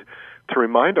need to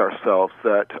remind ourselves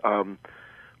that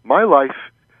my life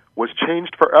was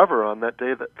changed forever on that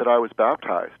day that I was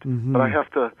baptized. Mm-hmm. But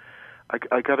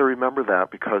I got to remember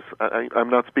that, because I'm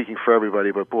not speaking for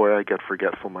everybody, but boy, I get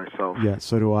forgetful myself. Yeah,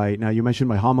 so do I. Now, you mentioned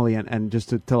my homily, and just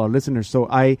to tell our listeners, so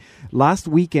last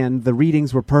weekend, the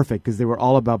readings were perfect because they were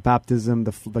all about baptism,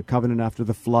 the covenant after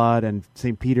the flood, and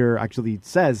St. Peter actually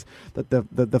says that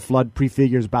the flood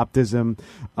prefigures baptism.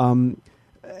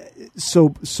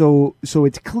 So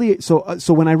it's clear.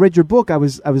 So when I read your book, I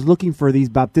was looking for these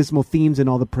baptismal themes in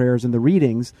all the prayers and the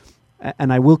readings,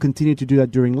 and I will continue to do that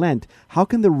during Lent. How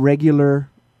can the regular,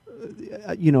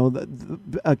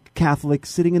 a Catholic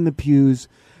sitting in the pews,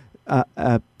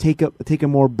 take a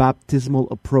more baptismal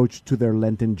approach to their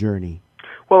Lenten journey?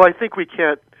 Well, I think we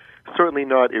can't certainly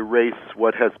not erase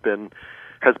what has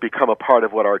become a part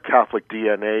of what our Catholic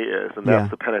DNA is, and that's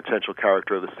the penitential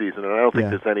character of the season. And I don't think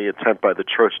there's any attempt by the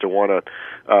Church to want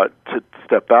to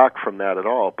step back from that at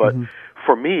all. But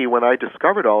for me, when I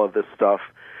discovered all of this stuff,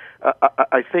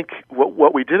 I think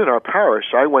what we did in our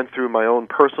parish, I went through my own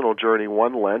personal journey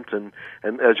one Lent, and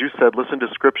as you said, listen to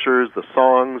scriptures, the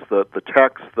songs, the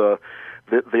text, the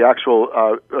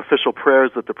actual official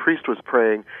prayers that the priest was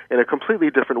praying in a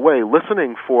completely different way,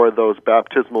 listening for those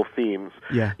baptismal themes,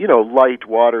 light,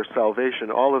 water, salvation,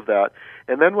 all of that.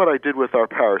 And then what I did with our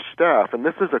parish staff, and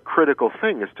this is a critical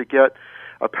thing, is to get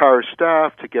a parish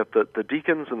staff, to get the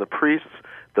deacons and the priests,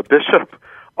 the bishop,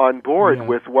 on board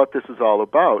with what this is all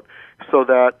about, so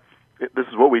that this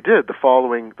is what we did. The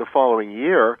following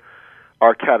year,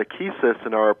 our catechesis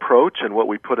and our approach and what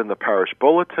we put in the parish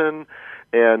bulletin,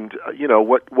 and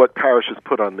what parishes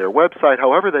put on their website,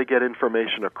 however they get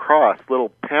information across, little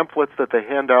pamphlets that they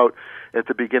hand out at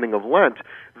the beginning of Lent,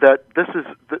 that this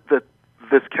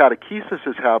catechesis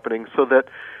is happening, so that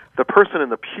the person in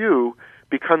the pew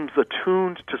becomes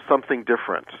attuned to something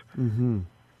different. Mm-hmm.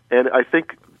 And I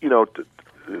think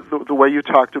the way you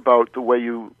talked about, the way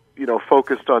you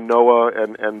focused on Noah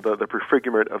and the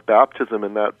prefigurement of baptism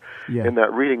in that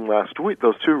reading last week,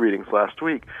 those two readings last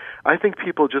week, I think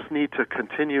people just need to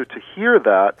continue to hear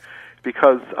that,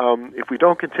 because if we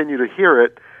don't continue to hear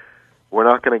it, we're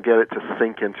not going to get it to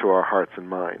sink into our hearts and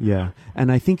minds. Yeah,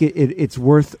 and I think it's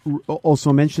worth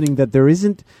also mentioning that there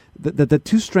isn't that the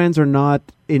two strands are not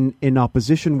in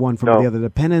opposition one from the other. The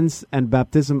penance and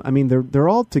baptism, I mean, they're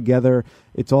all together.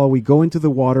 It's all, we go into the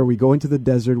water, we go into the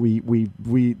desert, we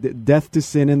death to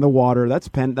sin in the water. That's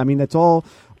I mean, that's all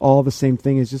the same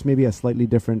thing. It's just maybe a slightly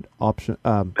different option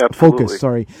focus.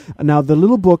 Sorry. Now the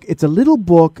little book, it's a little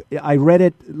book. I read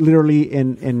it literally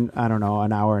in I don't know,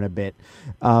 an hour and a bit.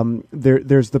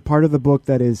 There's the part of the book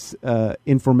that is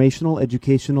informational,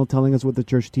 educational, telling us what the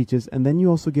Church teaches, and then you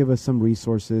also give us some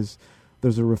resources.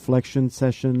 There's a reflection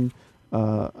session.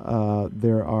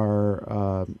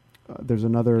 There's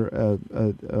another,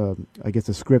 I guess,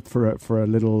 a script for a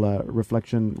little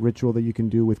reflection ritual that you can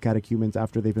do with catechumens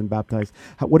after they've been baptized.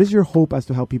 What is your hope as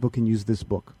to how people can use this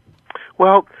book?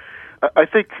 Well, I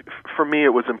think for me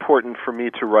it was important for me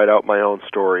to write out my own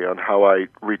story on how I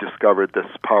rediscovered this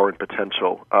power and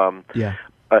potential.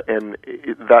 And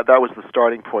that was the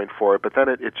starting point for it. But then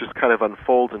it just kind of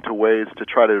unfolds into ways to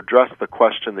try to address the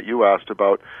question that you asked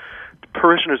about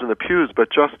parishioners in the pews, but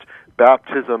just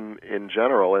baptism in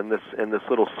general. And this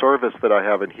little service that I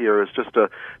have in here is just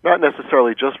not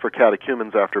necessarily just for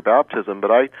catechumens after baptism,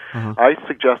 but I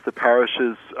suggest that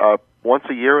parishes once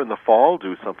a year in the fall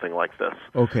do something like this.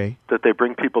 Okay. That they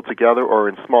bring people together, or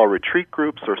in small retreat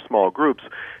groups or small groups,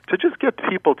 to just get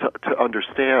people to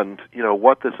understand,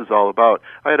 what this is all about.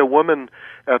 I had a woman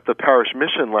at the parish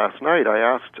mission last night. I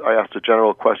asked a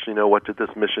general question, what did this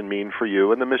mission mean for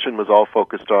you? And the mission was all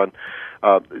focused on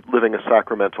living a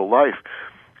sacramental life.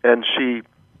 And she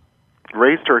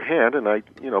raised her hand, and I,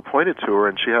 pointed to her,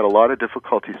 and she had a lot of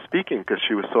difficulty speaking because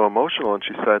she was so emotional. And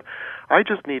she said, "I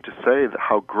just need to say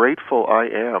how grateful I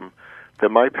am that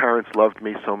my parents loved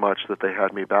me so much that they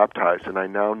had me baptized, and I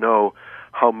now know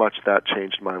how much that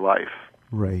changed my life.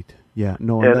 Right. Yeah.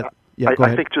 No. And Go I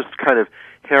ahead. think just kind of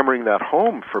hammering that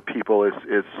home for people is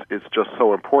just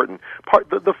so important.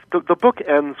 The book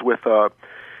ends with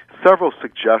several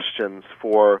suggestions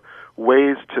for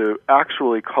ways to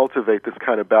actually cultivate this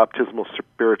kind of baptismal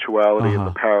spirituality in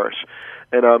the parish,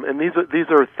 and these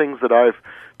are things that I've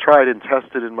tried and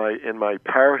tested in my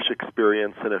parish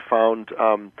experience, and have found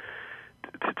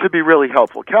to be really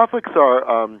helpful. Catholics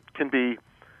can be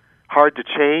hard to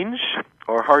change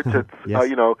or hard to Yes.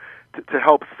 to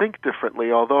help think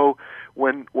differently. Although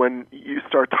when you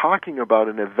start talking about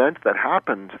an event that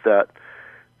happened that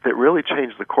really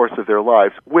changed the course of their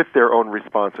lives with their own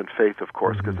response and faith, of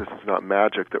course, because this is not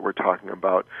magic that we're talking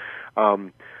about.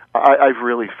 I've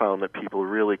really found that people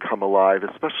really come alive,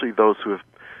 especially those who have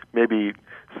maybe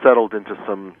settled into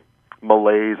some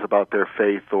malaise about their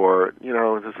faith, or,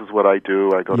 this is what I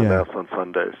do. I go to Mass on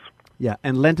Sundays. Yeah,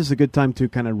 and Lent is a good time to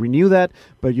kind of renew that,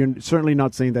 but you're certainly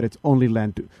not saying that it's only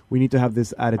Lent. We need to have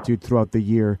this attitude throughout the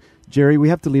year. Jerry, we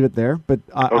have to leave it there, but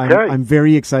I'm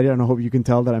very excited, and I hope you can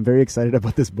tell that I'm very excited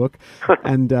about this book,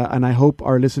 and I hope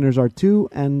our listeners are too,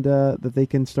 and that they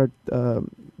can start,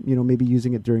 maybe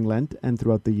using it during Lent and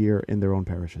throughout the year in their own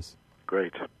parishes.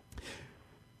 Great.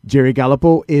 Jerry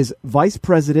Galipeau is Vice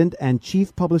President and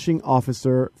Chief Publishing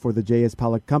Officer for the J.S.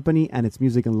 Pollack Company and its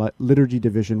Music and Liturgy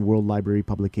Division, World Library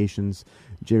Publications.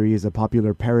 Jerry is a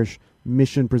popular parish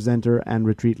mission presenter and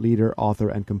retreat leader, author,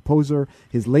 and composer.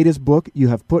 His latest book, You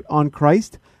Have Put on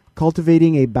Christ,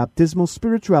 Cultivating a Baptismal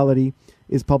Spirituality,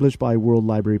 is published by World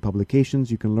Library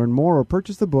Publications. You can learn more or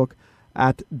purchase the book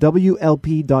at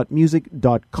wlp.music.com.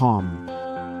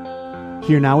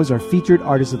 Here now is our featured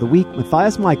artist of the week,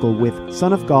 Matthias Michael, with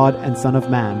Son of God and Son of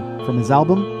Man, from his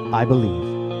album, I Believe.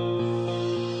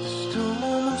 The storm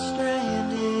I'm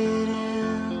stranded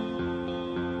in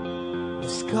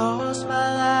has caused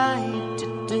my light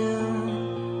to dim.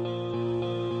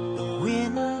 The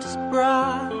wind is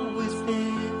brought with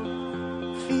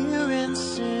it fear and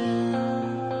sin.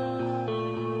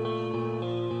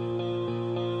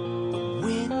 The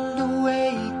wind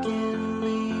awakened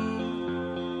me.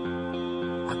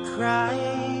 I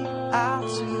cried out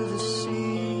to the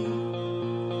sea.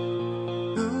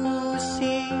 Who is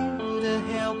here to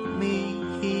help me?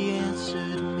 He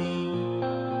answered me.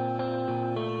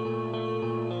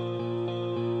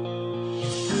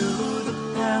 And through the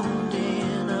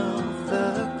pounding of the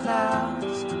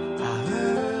clouds, I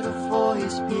heard a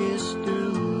voice pierce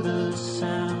through the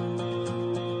sound.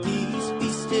 Peace be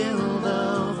still,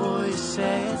 the voice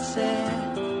had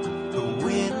said. The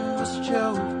wind was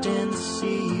choked and the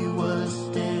sea was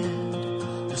dead.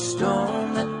 The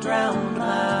storm that drowned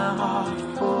my heart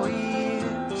for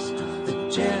years, the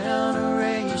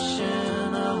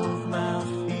generation of my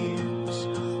fears,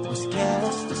 was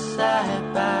cast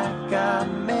aside by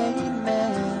God-made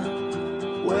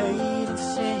man, waiting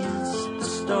since the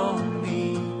storm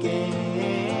began.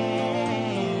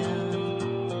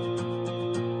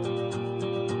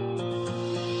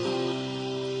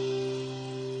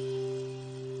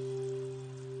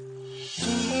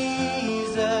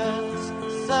 Jesus,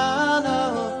 Son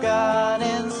of God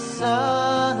and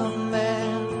Son of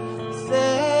Man,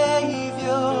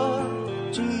 Savior.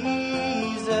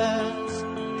 Jesus,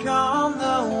 calmed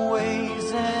the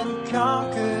waves and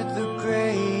conquered the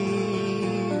grave.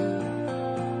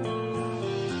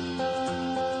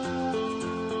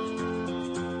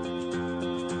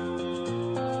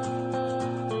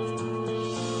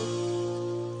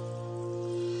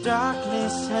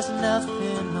 Darkness has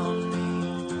nothing on me.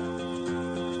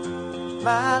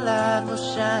 My light will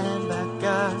shine by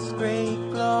God's great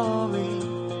glory.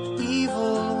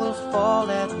 Evil will fall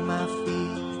at my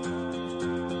feet.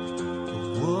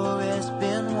 The war has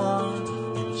been won,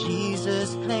 and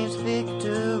Jesus claims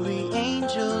victory.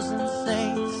 Angels and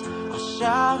saints are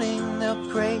shouting their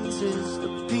praises. The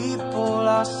people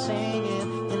are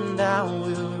singing, and I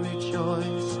will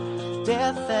rejoice.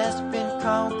 Death has been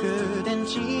conquered, and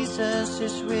Jesus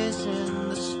is risen.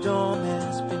 The storm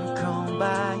has been calmed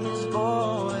by his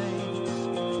voice.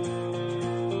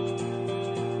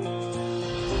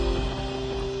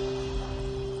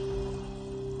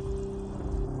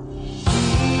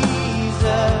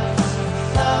 Jesus,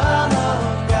 Son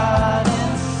of God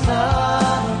and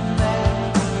Son of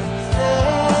Man,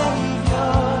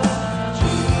 Savior.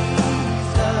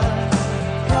 Jesus,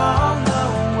 calmed the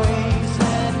waves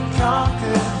and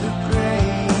conquered the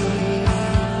grave.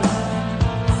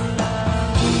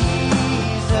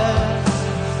 Jesus,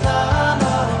 Son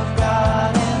of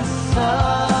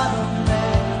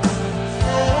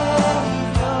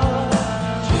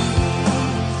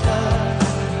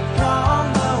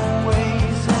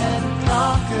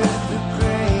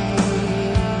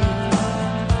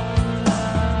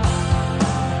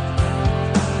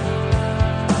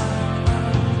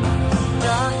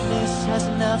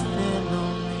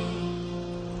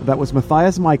That was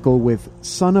Matthias Michael with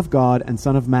Son of God and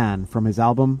Son of Man from his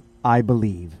album I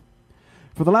Believe.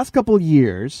 For the last couple of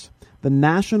years, the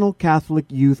National Catholic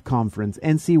Youth Conference,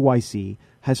 NCYC,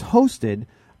 has hosted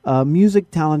a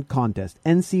music talent contest,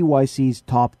 NCYC's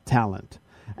Top Talent.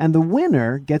 And the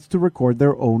winner gets to record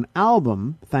their own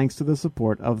album thanks to the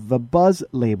support of the Buzz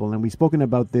label. And we've spoken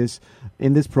about this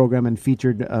in this program and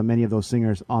featured many of those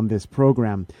singers on this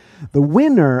program. The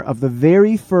winner of the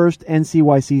very first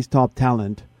NCYC's Top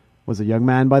Talent was a young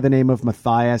man by the name of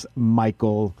Matthias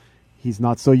Michael. He's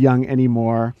not so young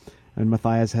anymore, and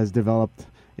Matthias has developed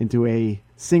into a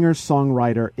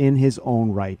singer-songwriter in his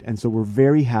own right. And so we're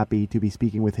very happy to be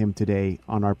speaking with him today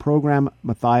on our program.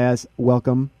 Matthias,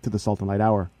 welcome to the Salt and Light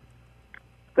Hour.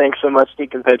 Thanks so much,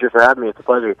 Deacon Pedro, for having me. It's a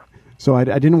pleasure. So I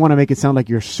didn't want to make it sound like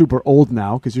you're super old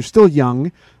now, because you're still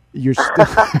young. You're still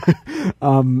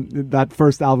that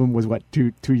first album was, what,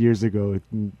 two years ago,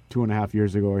 2.5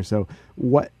 years ago or so.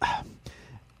 What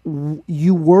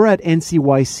you were at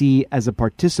NCYC as a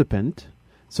participant.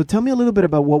 So tell me a little bit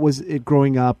about what was it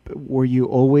growing up. Were you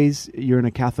always, you're in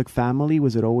a Catholic family?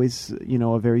 Was it always,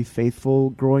 a very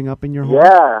faithful growing up in your home?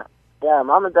 Yeah.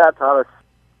 Mom and Dad taught us,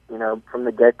 from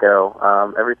the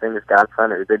get-go, everything is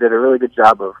God-centered. They did a really good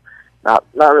job of not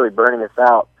really burning us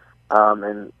out.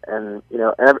 And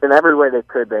in every way they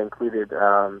could, they included,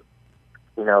 the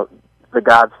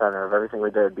God center of everything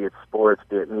we did, be it sports,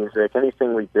 be it music,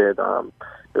 anything we did.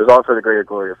 It was all for the greater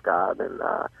glory of God. And,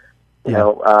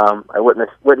 I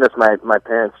witnessed my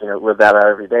parents, live that out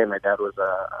every day. My dad was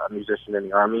a musician in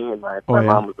the Army, and my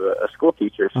mom was a school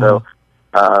teacher. So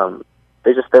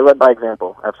they led by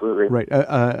example, absolutely. Right.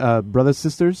 Brothers,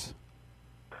 sisters?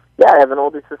 Yeah, I have an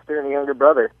older sister and a younger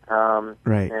brother.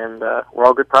 Right. And we're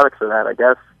all good products of that, I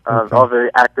guess. Okay. All very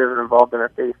active and involved in our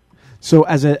faith. So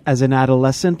as an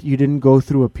adolescent, you didn't go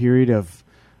through a period of,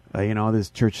 this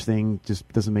church thing just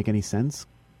doesn't make any sense?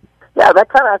 Yeah, that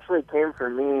kind of actually came for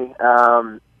me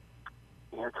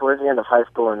towards the end of high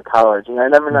school and college. I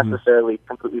never necessarily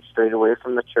completely strayed away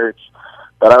from the church,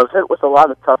 but I was hit with a lot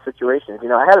of tough situations.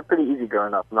 I had it pretty easy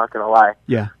growing up, I'm not going to lie.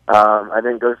 Yeah. I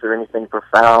didn't go through anything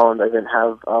profound. I didn't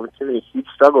have too many huge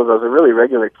struggles. I was a really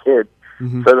regular kid.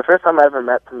 Mm-hmm. So the first time I ever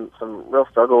met some real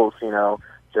struggles,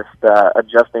 just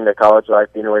adjusting to college life,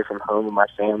 being away from home and my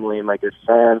family and my good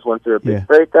friends, went through a big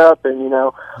breakup, and,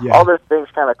 all those things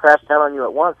kind of crashed down on you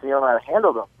at once, and you don't know how to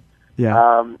handle them. Yeah.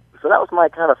 So that was my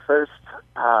kind of first,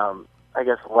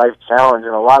 life challenge,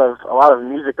 and a lot of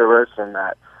music arose in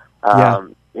that.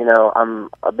 I'm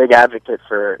a big advocate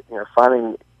for,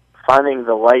 finding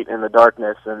the light in the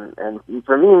darkness, and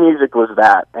for me, music was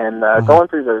that. And going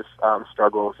through those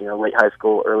struggles, late high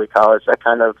school, early college, that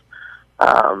kind of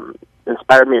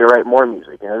inspired me to write more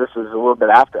music. This was a little bit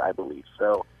after, I believe.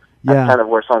 So that's kind of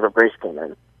where Song of Grace came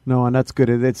in. No, and that's good.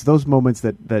 It's those moments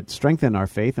that strengthen our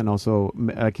faith and also,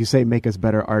 like you say, make us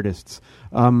better artists.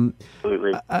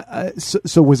 Absolutely.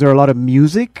 So was there a lot of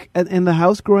music in the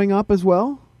house growing up as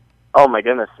well? Oh, my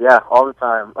goodness, yeah, all the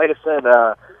time. Like I said,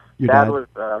 Dad was,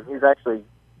 he's actually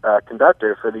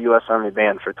conductor for the U.S. Army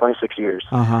Band for 26 years.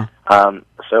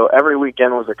 So every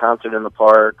weekend was a concert in the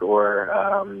park, or,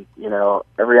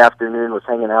 every afternoon was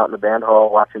hanging out in the band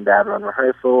hall watching Dad run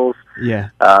rehearsals. Yeah.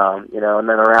 And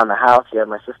then around the house, you had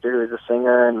my sister who was a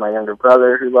singer and my younger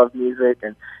brother who loved music,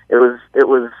 and we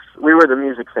were the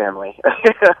music family.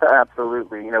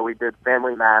 Absolutely. We did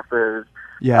family masses,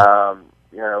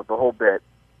 the whole bit.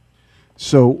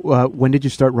 So when did you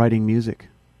start writing music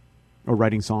or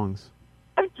writing songs?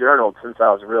 I've journaled since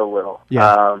I was real little.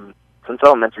 Yeah. Since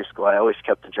elementary school, I always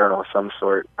kept a journal of some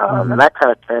sort. And that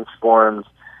kind of transformed,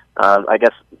 I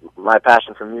guess, my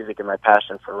passion for music and my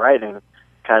passion for writing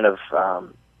kind of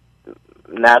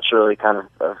naturally kind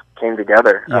of came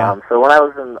together. Yeah. So when I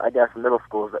was in, middle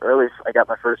school, was the earliest I got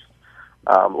my first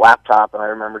laptop, and I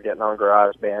remember getting on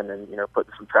GarageBand and,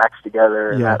 putting some tracks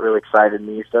together, and that really excited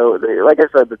me. So, like I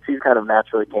said, the two kind of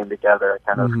naturally came together.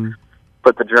 I kind of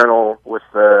put the journal with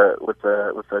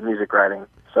the music writing.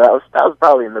 So that was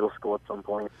probably in middle school at some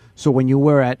point. So when you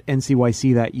were at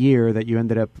NCYC that year that you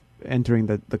ended up entering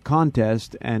the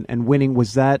contest and winning,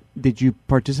 did you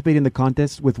participate in the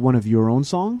contest with one of your own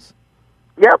songs?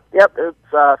 Yep. It's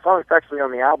song that's actually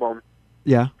on the album.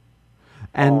 Yeah.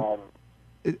 And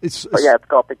it's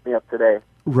called Pick Me Up Today.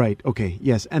 Right. Okay.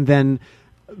 Yes. And then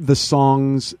the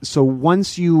songs. So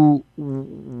once you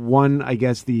won, I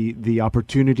guess, the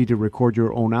opportunity to record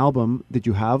your own album, did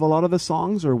you have a lot of the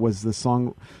songs, or was the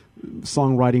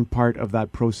songwriting part of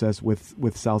that process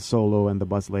with South Solo and the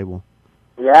Buzz label?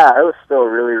 Yeah, I was still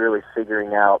really, really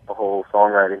figuring out the whole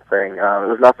songwriting thing. It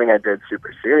was nothing I did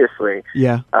super seriously.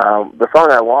 Yeah. The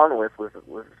song I won with was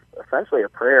essentially a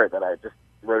prayer that I just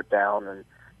wrote down. And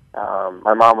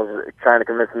my mom was trying to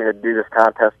convince me to do this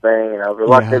contest thing, and I was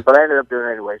reluctant, but I ended up doing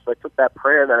it anyway. So I took that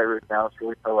prayer that I wrote down, it's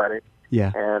really poetic,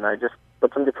 and I just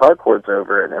put some guitar chords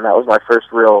over it, and that was my first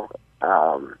real,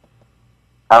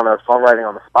 songwriting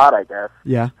on the spot, I guess.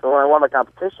 Yeah. So when I won the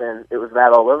competition, it was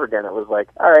that all over again. It was like,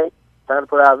 all right, time to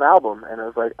put out an album. And it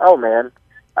was like, oh, man,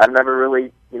 I've never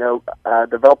really,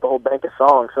 developed a whole bank of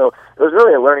songs. So it was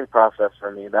really a learning process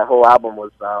for me. That whole album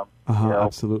was,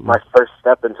 absolutely, my first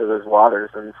step into those waters.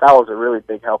 And Sal was a really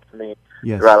big help to me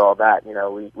throughout all that.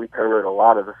 We co-wrote a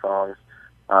lot of the songs,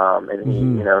 and he,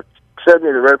 showed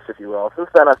me the ropes, if you will. Since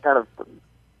then, I've kind of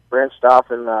branched off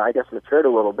and I guess matured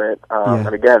a little bit.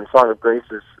 And again, Song of Grace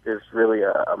is really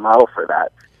a model for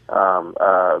that.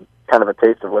 Kind of a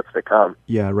taste of what's to come.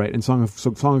 Yeah, right. And Song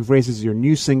of Grace is your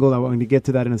new single. I'm going to get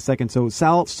to that in a second. So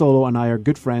Sal Solo and I are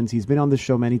good friends. He's been on this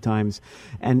show many times,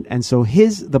 and so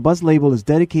the Buzz label is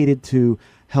dedicated to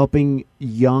helping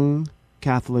young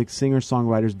Catholic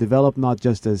singer-songwriters develop not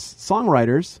just as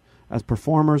songwriters, as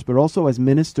performers, but also as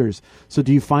ministers. So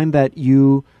do you find that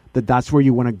that's where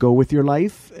you want to go with your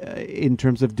life in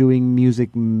terms of doing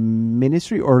music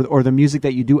ministry, or the music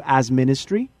that you do as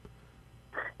ministry?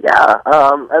 Yeah,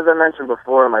 as I mentioned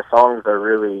before, my songs are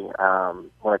really,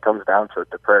 when it comes down to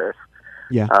it, the prayers.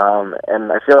 Yeah.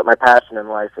 And I feel that my passion in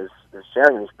life is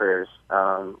sharing these prayers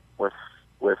with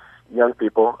young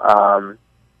people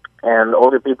and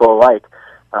older people alike.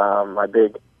 My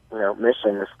big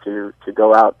mission is to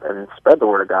go out and spread the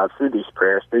word of God through these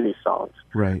prayers, through these songs.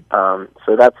 Right.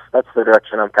 So that's the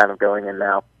direction I'm kind of going in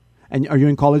now. And are you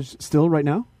in college still right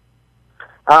now?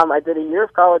 I did a year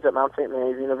of college at Mount St.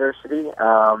 Mary's University,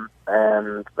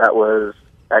 and that was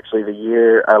actually the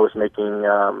year I was making,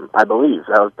 I believe,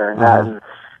 I was during that. And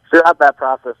throughout that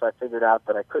process, I figured out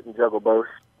that I couldn't juggle both.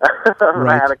 I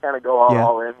had to kind of go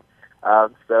all in.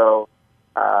 So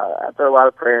after a lot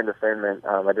of prayer and discernment,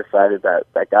 I decided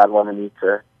that God wanted me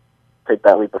to take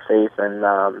that leap of faith, and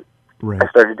I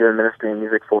started doing ministry and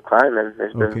music full time, and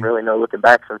there's been really no looking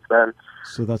back since then.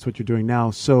 So that's what you're doing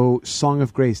now. So Song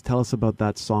of Grace, tell us about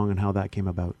that song and how that came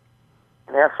about.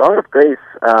 Yeah, Song of Grace,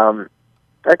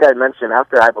 like I mentioned,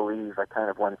 after I Believe, I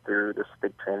kind of went through this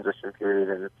big transition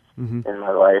period in my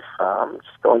life,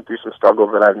 just going through some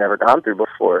struggles that I've never gone through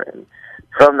before. And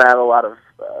from that, a lot of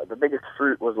the biggest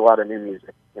fruit was a lot of new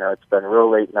music. It's been real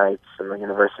late nights in the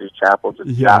university chapel,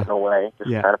 just chatting away,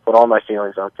 just kind of put all my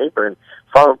feelings on paper. And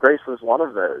Song of Grace was one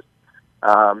of those.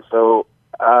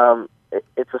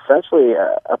 It's essentially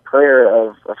a prayer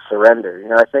of surrender.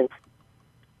 I think,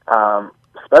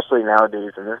 especially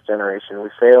nowadays in this generation, we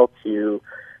fail to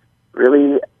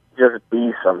really just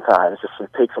be sometimes, just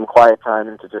take some quiet time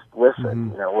and to just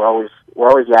listen. We're always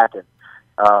yakking.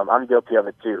 I'm guilty of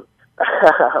it too.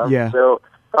 So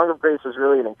Song of Grace is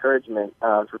really an encouragement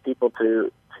for people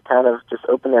to kind of just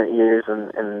open their ears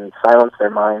and silence their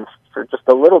minds for just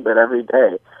a little bit every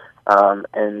day,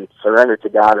 and surrender to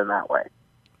God in that way.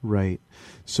 Right.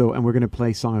 So, and we're going to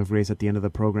play Song of Grace at the end of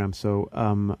the program. So,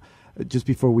 just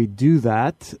before we do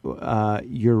that,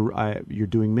 you're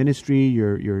doing ministry,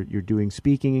 you're doing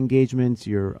speaking engagements,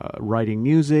 you're writing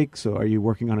music. So, are you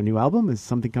working on a new album? Is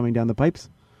something coming down the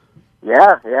pipes?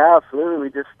 Yeah, absolutely.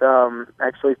 We just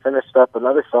actually finished up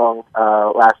another song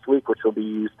last week, which will be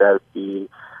used as the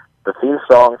theme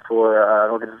song for an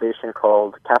organization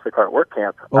called Catholic Heart Work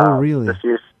Camp. Oh, really? This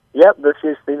year's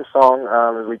theme song.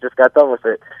 We just got done with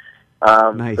it.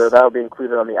 Nice. So that'll be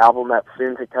included on the album that's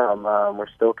soon to come. We're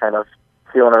still kind of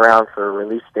feeling around for a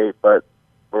release date, but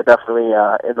we're definitely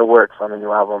in the works on a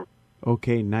new album.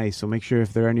 Okay, nice. So make sure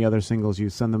if there are any other singles,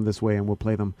 you send them this way and we'll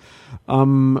play them.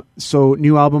 So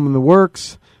new album in the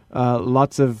works,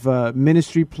 lots of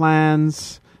ministry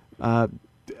plans.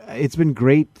 It's been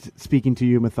great speaking to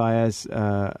you, Matthias,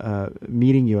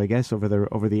 meeting you, I guess, over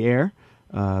the air.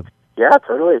 Yeah,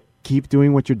 totally. Keep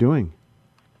doing what you're doing.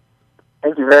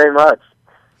 Thank you very much.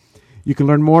 You can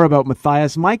learn more about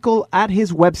Matthias Michael at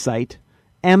his website,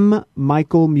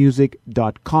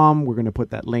 mmichaelmusic.com. We're going to put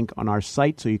that link on our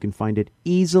site so you can find it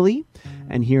easily.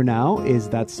 And here now is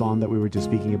that song that we were just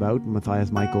speaking about,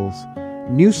 Matthias Michael's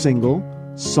new single,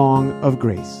 Song of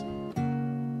Grace.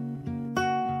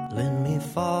 Let me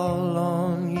fall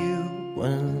on you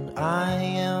when I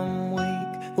am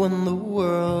weak, when the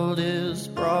world has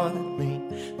brought me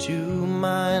to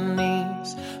my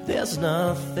knees. There's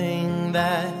nothing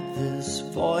that this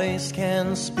voice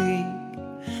can speak.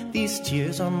 These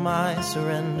tears are my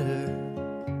surrender.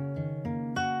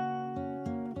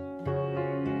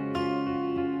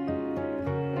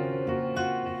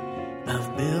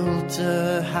 I've built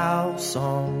a house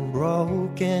on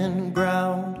broken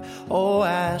ground. Oh,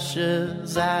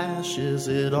 ashes, ashes,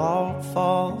 it all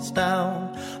falls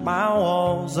down. My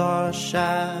walls are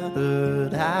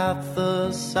shattered at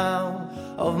the sound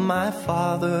of my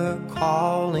father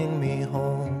calling me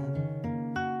home.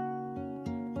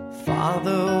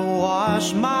 Father,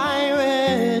 wash my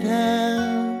red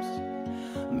hands,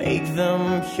 make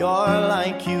them pure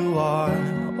like you are,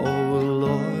 oh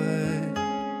Lord.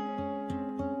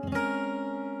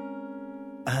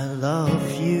 I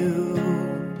love you,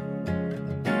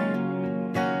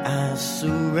 I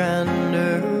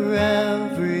surrender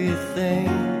everything.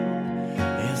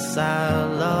 Yes, I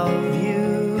love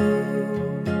you,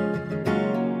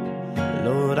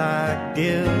 Lord, I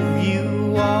give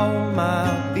you all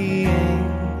my being.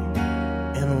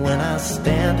 And when I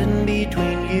stand in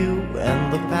between you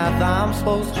and the path I'm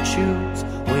supposed to choose,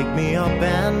 wake me up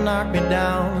and knock me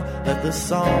down, let the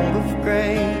song of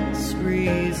grace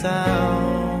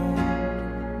resound.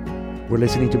 We're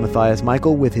listening to Matthias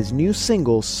Michael with his new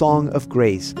single, Song of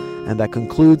Grace. And that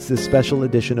concludes this special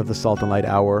edition of the Salt and Light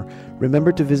Hour.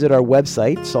 Remember to visit our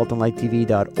website,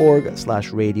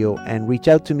 saltandlighttv.org/radio, and reach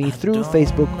out to me through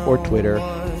Facebook or Twitter.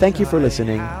 Thank you for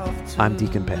listening. I'm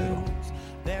Deacon Pedro.